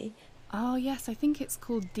Tanghiloba. Oh yes, I think it's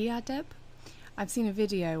called Diadeb. I've seen a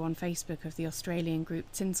video on Facebook of the Australian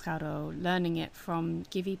group Tanghiloba learning it from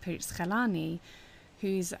Givi Pirtskelani,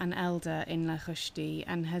 who's an elder in Lakhushdi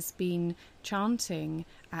and has been chanting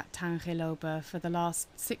at Tanghiloba for the last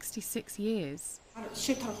 66 years.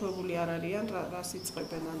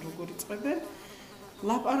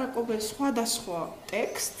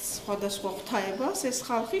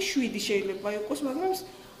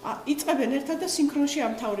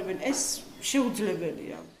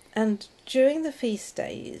 And during the feast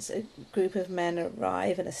days, a group of men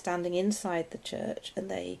arrive and are standing inside the church and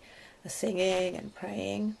they are singing and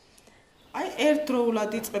praying. And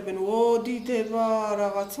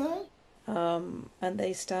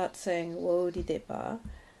they start saying Wodi Deba,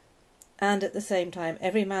 and at the same time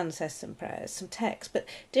every man says some prayers, some texts, but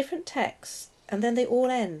different texts, and then they all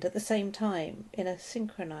end at the same time in a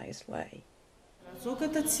synchronized way.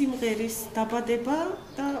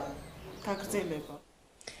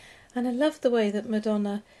 And I love the way that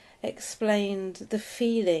Madonna explained the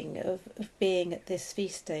feeling of being at this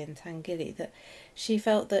feast day in Tanghiloba, that she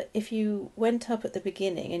felt that if you went up at the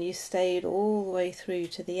beginning and you stayed all the way through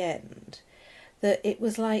to the end, that it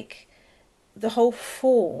was like the whole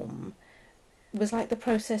form was like the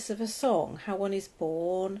process of a song, how one is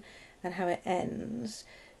born and how it ends,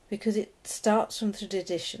 because it starts from the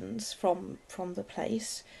traditions from the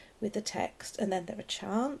place with the text, and then there are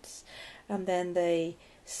chants, and then they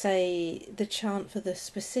say the chant for the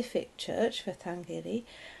specific church for Tanghiloba,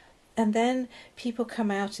 and then people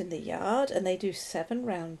come out in the yard and they do 7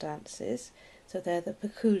 round dances, so they're the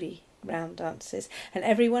Pakuli round dances, and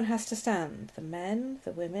everyone has to stand, the men,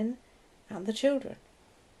 the women and the children.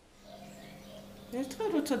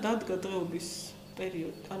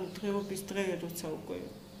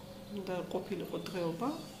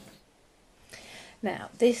 Now,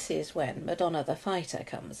 this is when Madonna the Fighter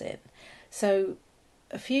comes in. So,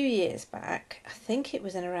 a few years back, I think it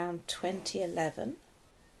was in around 2011,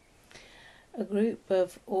 a group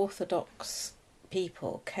of orthodox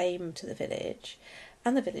people came to the village,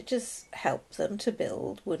 and the villagers helped them to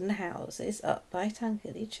build wooden houses up by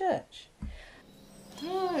Tanghiloba church.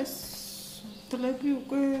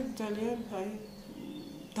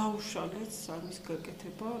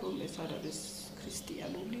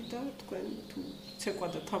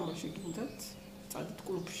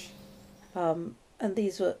 And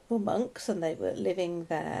these were monks, and they were living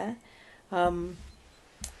there.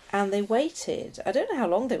 And they waited, I don't know how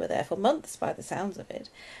long they were there, for months by the sounds of it,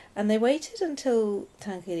 and they waited until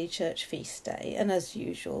Tanghiloba church feast day, and as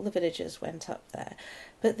usual the villagers went up there.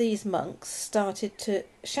 But these monks started to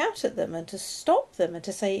shout at them and to stop them and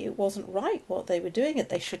to say it wasn't right what they were doing, that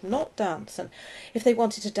they should not dance, and if they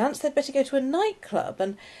wanted to dance they'd better go to a nightclub.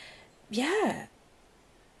 And yeah,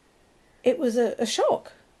 it was a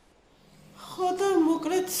shock.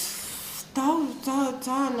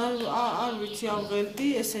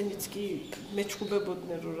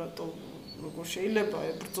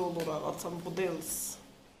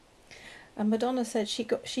 And Madonna said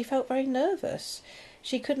she felt very nervous.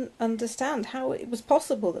 She couldn't understand how it was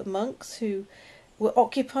possible that monks who were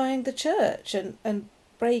occupying the church and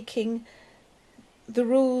breaking the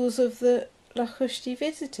rules of the Lakhushdi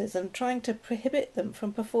visitors and trying to prohibit them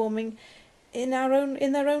from performing in their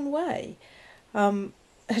own way.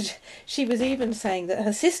 She was even saying that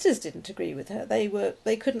her sisters didn't agree with her.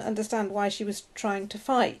 They couldn't understand why she was trying to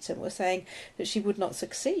fight and were saying that she would not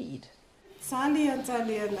succeed.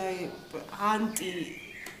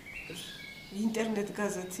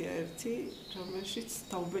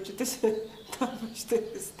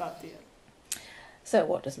 So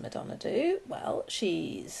what does Madonna do? Well,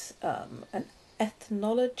 she's an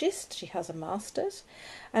ethnologist. She has a master's,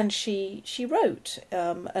 and she wrote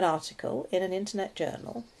an article in an internet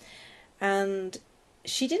journal, and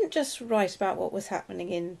she didn't just write about what was happening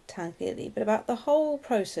in Tanghiloba, but about the whole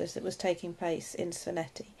process that was taking place in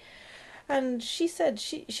Svaneti. And she said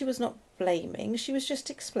she was not blaming, she was just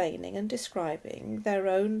explaining and describing their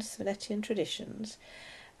own Svanetian traditions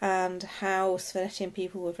and how Svanetian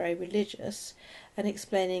people were very religious, and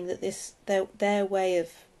explaining that their way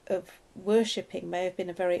of worshipping may have been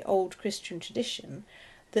a very old Christian tradition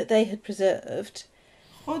that they had preserved.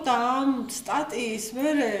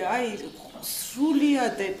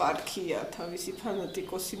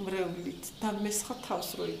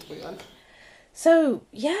 So,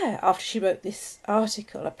 yeah, after she wrote this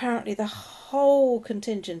article, apparently the whole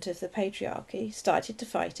contingent of the patriarchy started to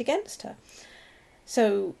fight against her.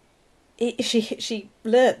 So she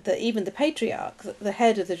learnt that even the patriarch, the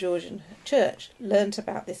head of the Georgian church, learnt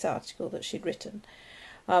about this article that she'd written.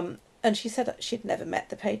 And she said that she'd never met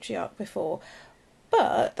the patriarch before.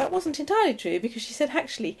 But that wasn't entirely true, because she said,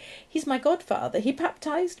 actually, he's my godfather. He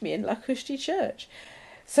baptised me in Lakhushdi church.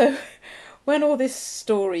 So when all this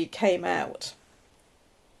story came out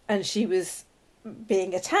and she was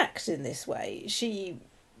being attacked in this way, she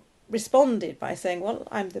responded by saying, well,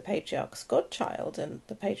 I'm the patriarch's godchild, and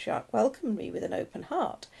the patriarch welcomed me with an open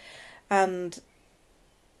heart. And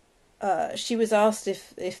she was asked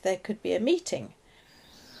if there could be a meeting.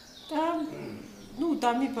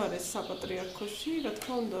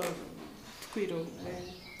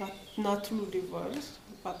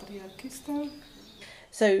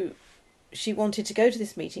 So she wanted to go to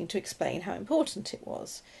this meeting to explain how important it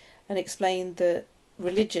was, and explain the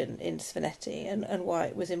religion in Svaneti and why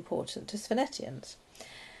it was important to Svanetians.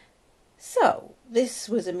 So this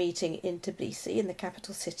was a meeting in Tbilisi, in the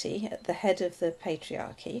capital city, at the head of the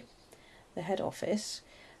patriarchy, the head office.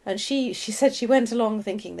 And she said she went along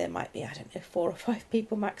thinking there might be, 4 or 5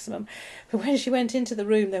 people maximum. But when she went into the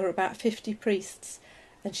room, there were about 50 priests,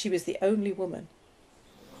 and she was the only woman.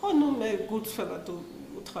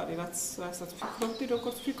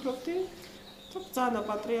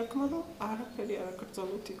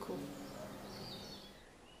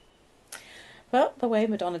 Well, the way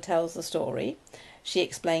Madonna tells the story, she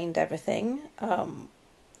explained everything,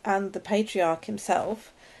 and the patriarch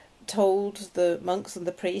himself told the monks and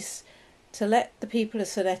the priests to let the people of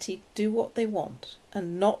Svaneti do what they want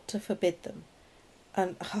and not to forbid them.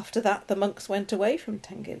 And after that, the monks went away from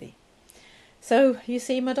Tanghiloba. So, you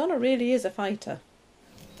see, Madonna really is a fighter.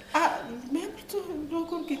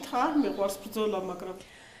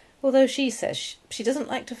 Although she says she doesn't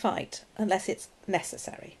like to fight unless it's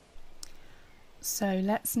necessary. So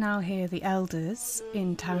let's now hear the elders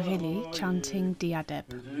in Tanghiloba chanting Diadeb.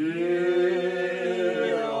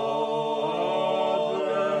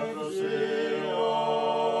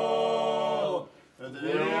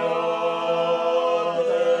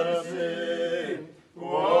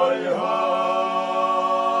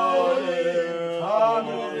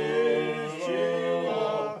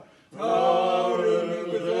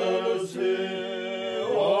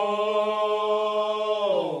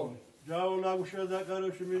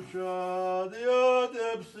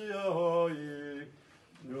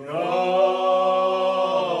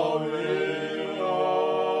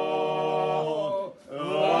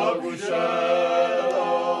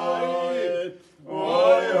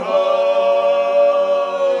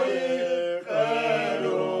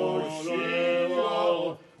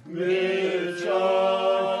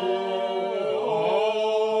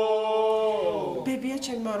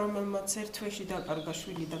 ერთვეში დაკარგა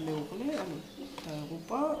შვილი და მეუღლე, ანუ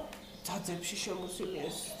დაეღუპა, ძაძებში შემოსილი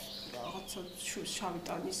ეს რაღაცა შავი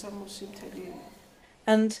ტანის ამოსი მთელი.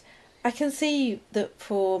 And I can see that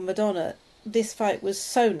for Madonna this fight was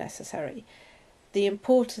so necessary. The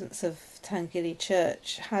importance of Tanghiloba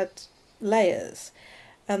church had layers,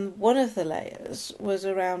 and one of the layers was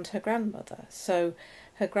around her grandmother. So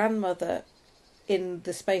her grandmother, in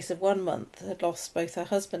the space of 1 month, had lost both her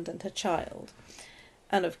husband and her child.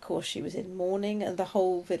 And of course she was in mourning, and the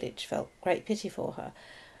whole village felt great pity for her.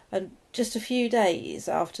 And just a few days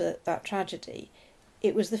after that tragedy,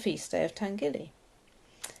 it was the feast day of Tanghiloba.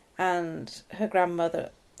 And her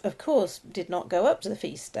grandmother, of course, did not go up to the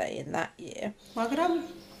feast day in that year. მაგრამ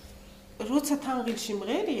როცა თანგილში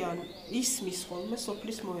მღერიან, ისმის ხოლმე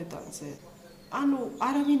სოფლის მოედანზე. ანუ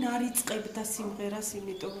არავინ არ იწყებდა სიმღერას,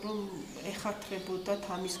 იმიტომ რომ ეხართრებოდათ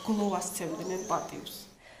ამის გლოვას ცემდნენ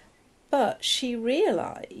პატივს. But she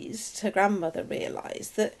realised, her grandmother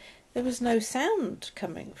realised, that there was no sound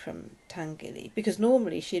coming from Tanghiloba, because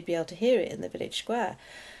normally she'd be able to hear it in the village square.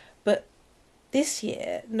 But this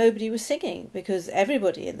year, nobody was singing, because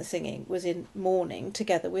everybody in the singing was in mourning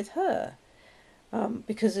together with her,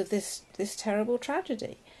 because of this terrible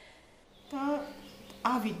tragedy. და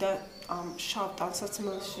ავიდა ამ შავ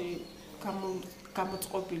ტანსაცმელში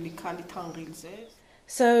გამოწყობილი ქალი თანგილზე.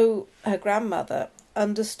 So her grandmother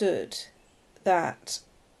understood that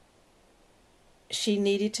she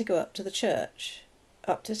needed to go up to the church,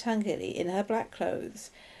 up to Tanghiloba in her black clothes.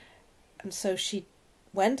 And so she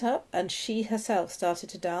went up and she herself started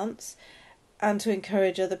to dance and to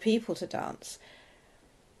encourage other people to dance.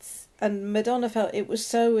 And Madonna felt it was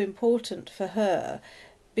so important for her,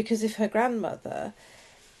 because if her grandmother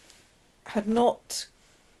had not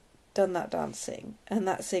done that dancing and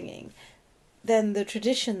that singing, then the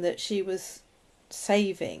tradition that she was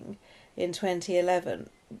saving in 2011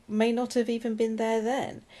 may not have even been there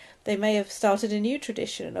then. They may have started a new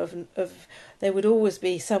tradition of there would always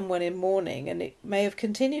be someone in mourning, and it may have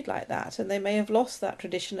continued like that, and they may have lost that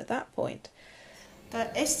tradition at that point. და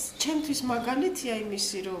ეს ჩემთვის მაგალითია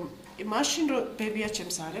იმისი, რომ მაშინ რომ ბებია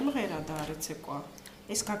ჩემს არ ემღერა და არ ეცეკვა,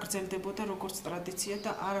 ეს გაგრძელდებოდა როგორც ტრადიცია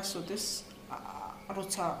და არასოდეს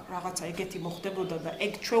როცა რაღაცა ეგეთი მოხდებოდა და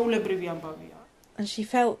ეგ ჩვეულებრივი ამბავია.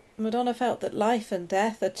 And Madonna felt that life and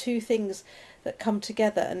death are two things that come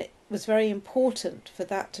together, and it was very important for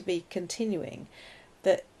that to be continuing,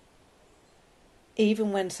 that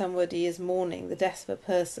even when somebody is mourning the death of a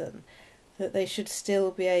person, that they should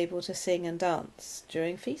still be able to sing and dance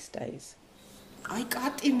during feast days. აი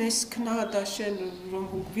კატი მესქნა და შენ რომ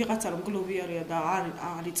ვიღაცა რომ გლოვიარია და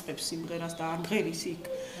არ იწყებს სიმღერას და არ მღერის იქ.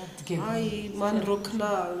 აი მან როქნა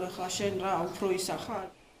ხა შენ რა უფრო ისახარ.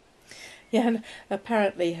 Yeah, and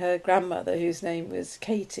apparently her grandmother, whose name was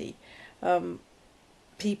Katie,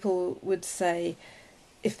 people would say,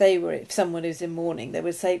 if someone who's in mourning, they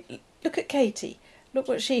would say, look at Katie, look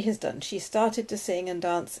what she has done. She started to sing and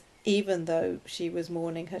dance even though she was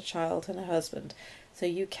mourning her child and her husband. So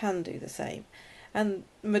you can do the same. And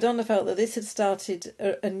Madonna felt that this had started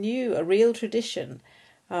a real tradition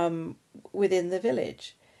within the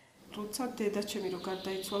village. როცა დედაჩემი რო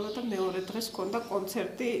გარდაიცვალა და მეორე დღეს ჰქონდა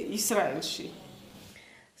კონცერტი ისრაელში.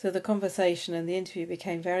 So the conversation and the interview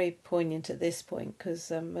became very poignant at this point, because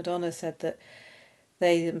Madonna said that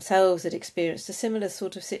they themselves had experienced a similar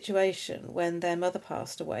sort of situation when their mother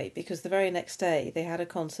passed away, because the very next day they had a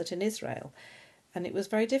concert in Israel, and it was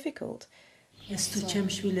very difficult. ეს თუ ჩემ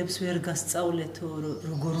შვილებს ვერ გასწავლეთო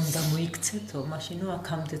როგორ უნდა მოიქცეთო, მაშინო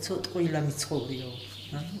აქამდე წოტყვილა მიცხოვრიო.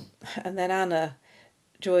 And then Anna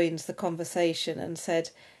joins the conversation and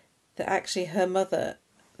said that actually their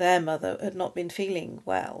mother had not been feeling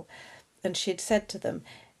well, and she'd said to them,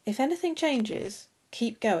 if anything changes,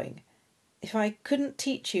 keep going. If I couldn't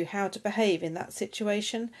teach you how to behave in that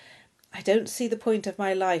situation, I don't see the point of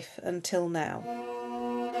my life until now.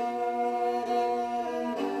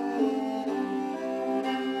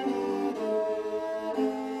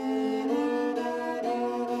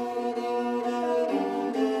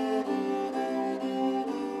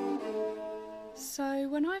 So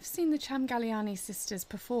when I've seen the Chamgeliani sisters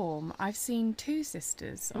perform, I've seen two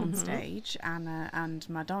sisters on stage, Anna and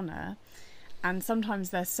Madonna, and sometimes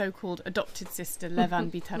their so-called adopted sister,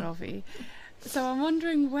 Levan Bitarovi. So I'm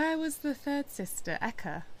wondering, where was the third sister,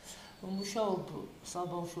 Eka?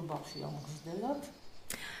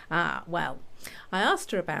 Well, I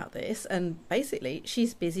asked her about this, and basically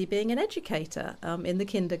she's busy being an educator in the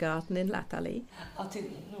kindergarten in Latali.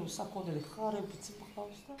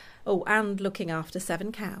 Oh, and looking after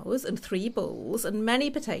 7 cows and 3 bulls and many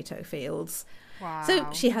potato fields. Wow.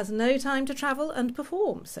 So she has no time to travel and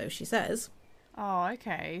perform, so she says. Oh,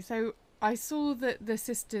 okay. So I saw that the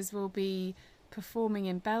sisters will be performing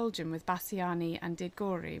in Belgium with Bassiani and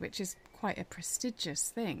Didgori, which is quite a prestigious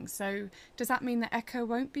thing. So does that mean that Eka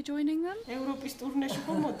won't be joining them?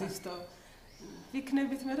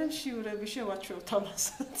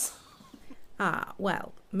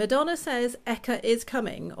 Well, Madonna says Eka is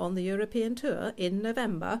coming on the European tour in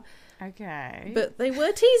November. Okay. But they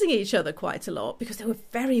were teasing each other quite a lot because they were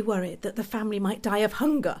very worried that the family might die of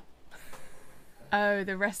hunger. Oh,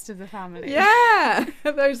 the rest of the family. Yeah,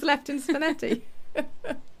 those left in Svaneti.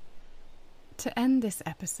 To end this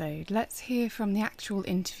episode, let's hear from the actual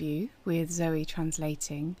interview with Zoe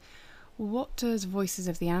translating. What does Voices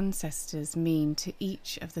of the Ancestors mean to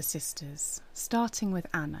each of the sisters, starting with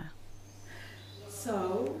Anna?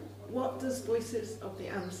 So, what does Voices of the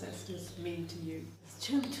Ancestors mean to you?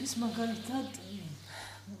 ჩემთვის მაგალითად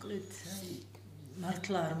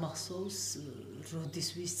მართლა არ მახსოვს როდის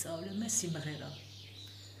ვისწავლე მე სიმღერა.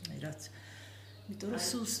 რაც იმიტომ რომ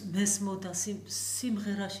სულ მესმოდა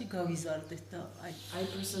სიმღერაში გავიზარდეთ და I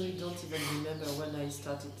personally don't even remember when I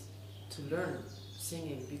started to learn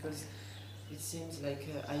singing because it seems like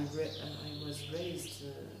I was raised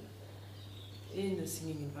in a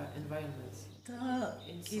singing environment. და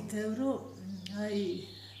კიდევ რომ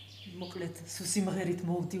მოკლედ სიმღერით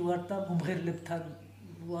მოვდივარ და მომღერლებთან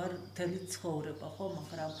ვარ თელი ცხოვრება ხო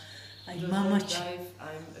მაგრამ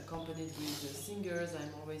I'm accompanied with singers,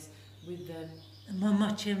 I'm always with them. მამა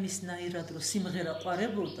ჩემის ნაირად რომ სიმღერა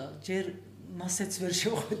ყვარებოდა ჯერ მასეც ვერ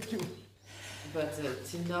შევხვედრი. But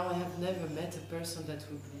till now I have never met a person that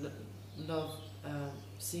would love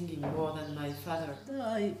singing more than my father.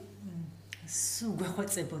 სულ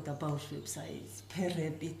გვეხვეწებოდა ბავშვებს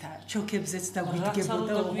ფერებით ჩოქებზეც და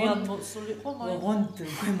გვიდგებოდა ოღონდ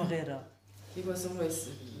გვემღერა. He was always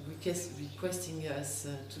requesting us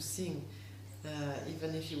to sing, even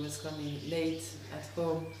if he was coming late at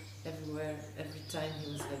home, everywhere, every time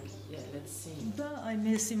he was like, yeah, let's sing. და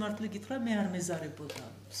მე სიმართლე გითხრა მე არ მეზარებოდა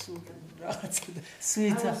სულ რაღაცა და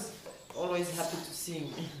I was always happy to sing.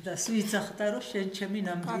 და სვიცახდა რომ შენ ჩემი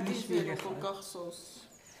ნამდვილი შვილი ხარ.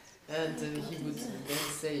 And he would then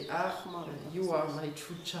say, you are my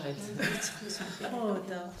true child. Oh,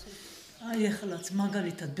 da. ეხლაც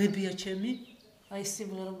მაგალითად ბებია ჩემი აი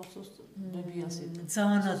სიმღერა მახსოვს ბებიაზე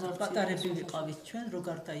ძალიან პატარები ვიყავით ჩვენ რო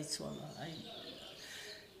გარდაიცვალა აი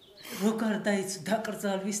რო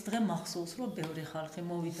დაკრძალვის დღე მახსოვს რომ ბევრი ხალხი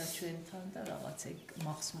მოვიდა ჩვენთან და რაღაც ეგ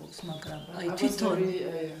მახსოვს მაგრამ აი თვითონ I was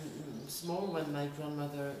very small when my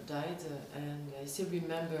grandmother died and I still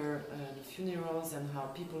remember the funerals and how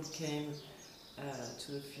people came to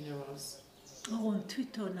the funerals.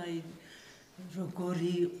 თვითონ აი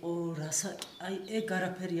როგორი იყო რასაკ აი ეგ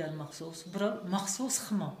არაფერი არ მახსოვს მახსოვს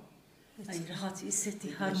ხმა აი რაღაც ისეთი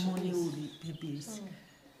ჰარმონიული ბებიის.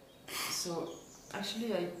 So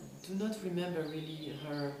actually I do not remember really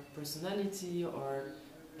her personality or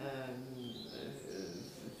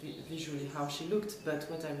visually how she looked, but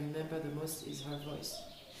what I remember the most is her voice.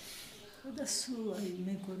 და სულ აი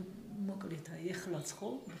მე მოკლედ აი ეხლაც ხო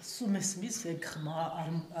სულ მესმის ეგ ხმა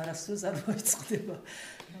არასდროს არ მოიწყდება.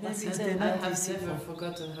 I have never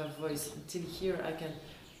forgotten her voice. Until here I can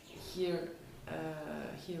hear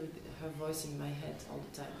her voice in my head all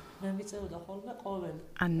the time. მე მიწევდა ხოლმე ყოველ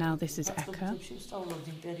And now this is Eka.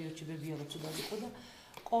 ვსწავლობდი პერიოდში ბებია რო ცუდად იყო და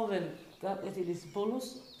ყოველ გაკვეთილის ბოლოს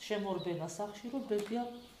შემორბენა სახში რომ ბებია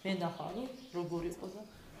მენახა რომ როგორ იყო და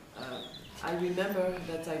I remember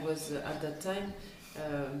that I was at that time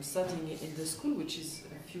studying in the school, which is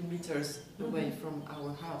a few meters away from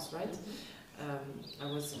our house, right? I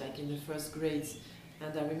was like in the first grade,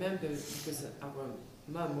 and I remember because our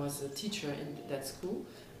mom was a teacher in that school,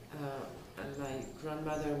 and my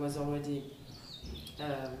grandmother was already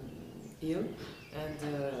ill, and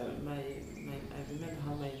I remember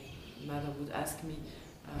how my mother would ask me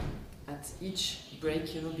at each break,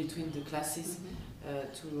 between the classes,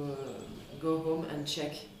 to go home and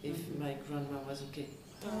check if my grandma was okay.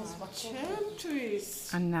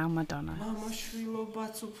 And now Madonna.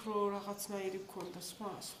 მამაშვილობაც უფრო რაღაცნაირი გქონდა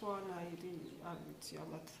სხვანაირი არ ვიცი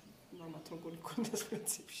მამათ როგორი გქონდა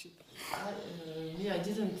პრინციპში. Me, I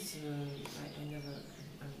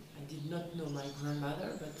did not know my grandmother,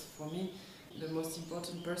 but for me the most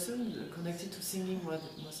important person connected to singing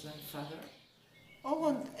was my father.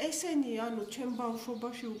 ოღონდ ესენი ანუ ჩემ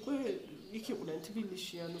ბავშვობაში უკვე იქ იყვნენ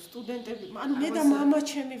თბილისში, ანუ სტუდენტები, ანუ მე და მამა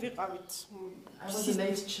ჩემი ვიყავით. I was a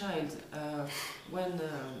late child when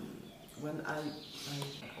I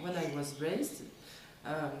was raised.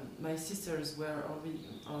 My sisters were already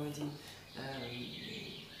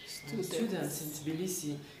students in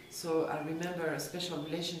Tbilisi, so I remember a special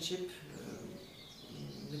relationship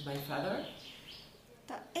with my father.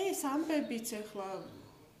 და ეს ამბებიც ახლა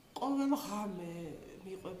ყოველ ღამე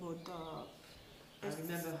მიყვებოდა.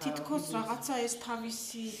 თითქოს რაღაცა ეს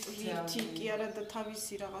თავისი ტვირთი კი არა და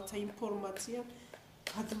თავისი რაღაცა ინფორმაცია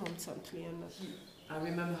გადმომცა მთლიანად. I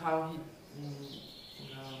remember how he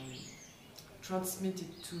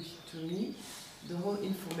transmitted to me the whole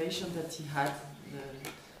information that he had.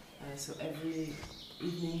 So every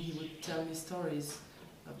evening he would tell me stories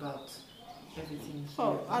about everything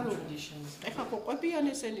here, traditions. ეხლა ყვებიან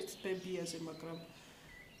ესენიც ბებიაზე, მაგრამ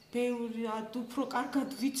ბევრი უფრო კარგად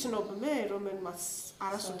ვიცნობ მე, რომელმაც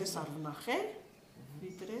არასოდეს არ ვნახე,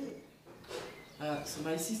 ვიდრე. So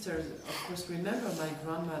my sisters, of course, remember my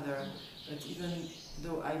grandmother, but even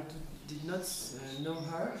though I did not know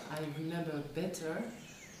her, I remember better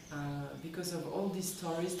because of all these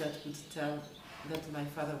stories that my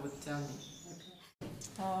father would tell me.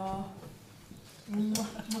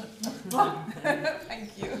 Thank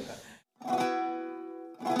you.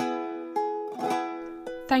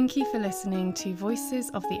 Thank you for listening to Voices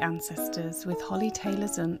of the Ancestors with Holly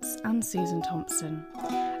Taylor-Zuntz and Susan Thompson.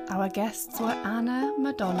 Our guests were Anna,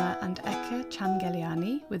 Madona and Eka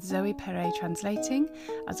Chamgeliani, with Zoe Perret translating,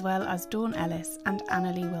 as well as Dawn Ellis and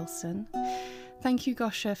Annalie Wilson. Thank you,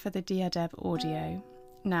 Gosha, for the Diadeb audio.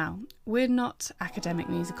 Now, we're not academic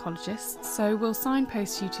musicologists, so we'll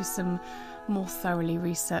signpost you to some more thoroughly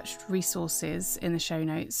researched resources in the show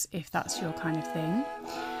notes, if that's your kind of thing.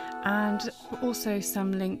 And also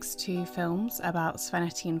some links to films about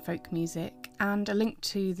Svaneti and folk music, and a link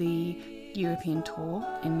to the European tour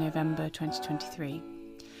in November 2023.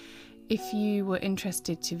 If you were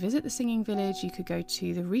interested to visit the Singing Village, you could go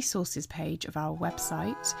to the resources page of our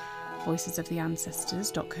website,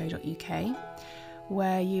 voicesoftheancestors.co.uk,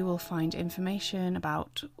 where you will find information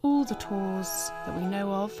about all the tours that we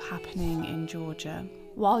know of happening in Georgia.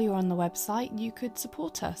 While you're on the website, you could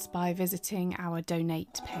support us by visiting our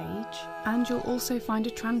donate page, and you'll also find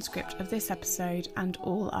a transcript of this episode and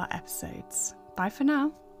all our episodes. Bye for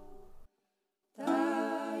now.